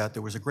sense that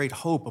there was a great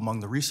hope among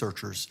the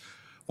researchers,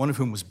 one of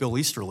whom was Bill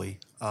Easterly,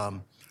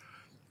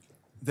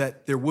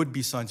 that there would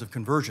be signs of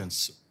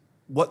convergence.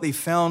 What they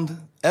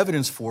found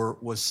evidence for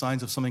was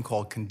signs of something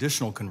called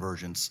conditional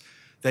convergence,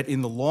 that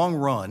in the long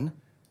run,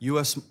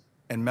 U.S.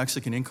 and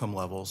Mexican income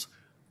levels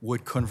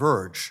would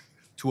converge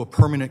to a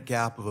permanent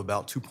gap of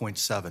about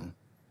 2.7,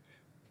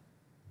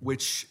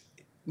 which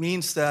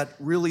means that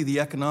really the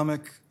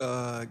economic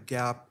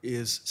gap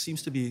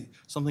seems to be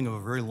something of a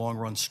very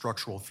long-run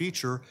structural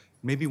feature.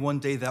 Maybe one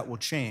day that will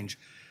change.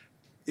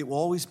 It will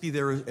always be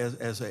there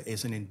as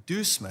an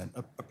inducement,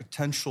 a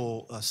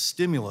potential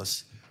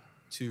stimulus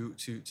to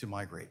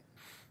migrate.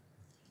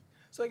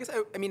 So I guess,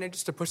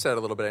 just to push that a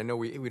little bit, I know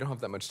we don't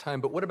have that much time,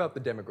 but what about the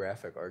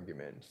demographic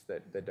argument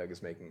that Doug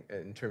is making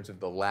in terms of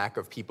the lack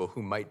of people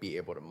who might be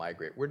able to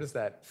migrate? Where does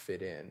that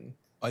fit in?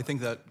 I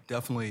think that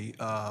definitely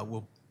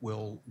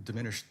will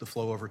diminish the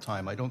flow over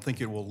time. I don't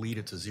think it will lead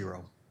it to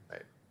zero.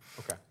 Right,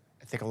 okay.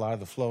 I think a lot of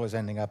the flow is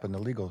ending up in the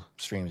legal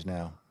streams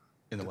now.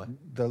 In the what?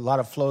 A lot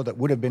of flow that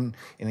would have been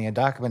in the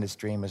undocumented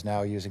stream is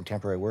now using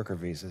temporary worker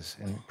visas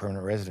and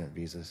permanent resident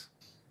visas.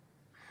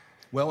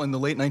 Well, in the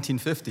late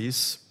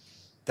 1950s,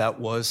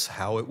 that was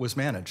how it was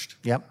managed.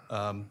 Yep.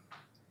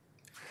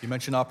 You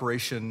mentioned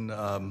Operation,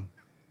 I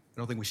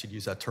don't think we should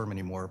use that term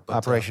anymore. But,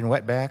 Operation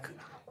Wetback.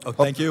 Oh,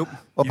 thank you.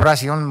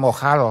 Operación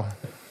Mojado.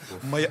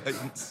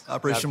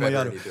 Operation Not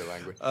better Moyado. in either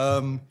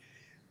language.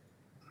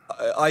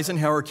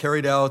 Eisenhower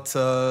carried out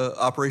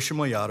Operation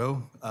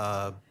Moyado,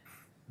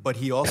 but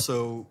he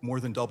also more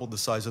than doubled the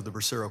size of the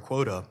Bracero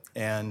quota.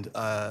 And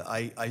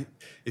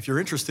if you're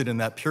interested in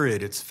that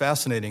period, it's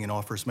fascinating and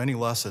offers many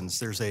lessons.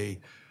 There's a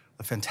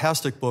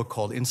fantastic book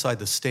called Inside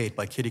the State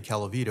by Kitty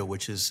Calavita,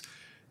 which is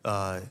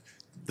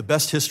the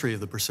best history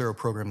of the Bracero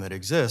program that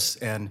exists.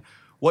 And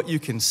what you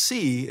can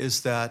see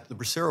is that the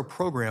Bracero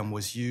program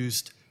was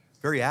used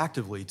very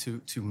actively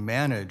to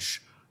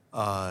manage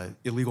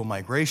illegal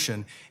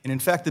migration. And in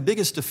fact, the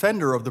biggest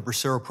defender of the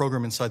Bracero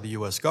program inside the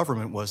U.S.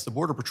 government was the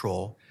Border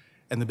Patrol,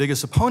 and the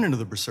biggest opponent of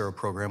the Bracero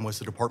program was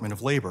the Department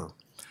of Labor.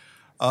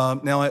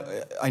 Now,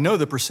 I know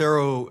that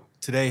Bracero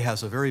today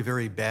has a very,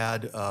 very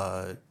bad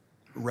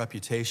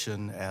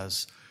reputation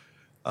as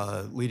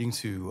leading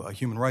to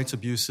human rights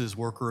abuses,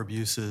 worker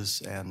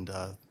abuses, and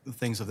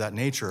things of that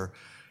nature.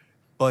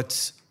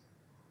 But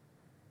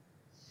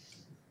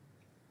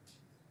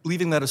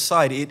leaving that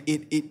aside,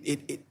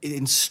 it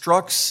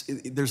instructs,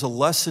 there's a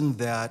lesson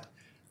that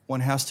one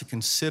has to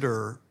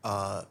consider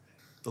the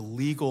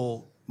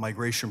legal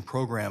migration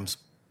programs,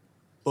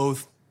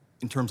 both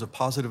in terms of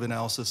positive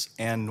analysis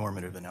and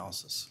normative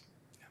analysis.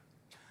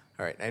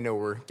 All right, I know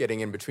we're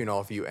getting in between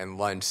all of you and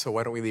lunch, so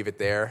why don't we leave it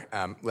there?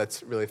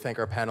 Let's really thank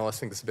our panelists.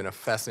 I think this has been a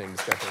fascinating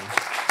discussion.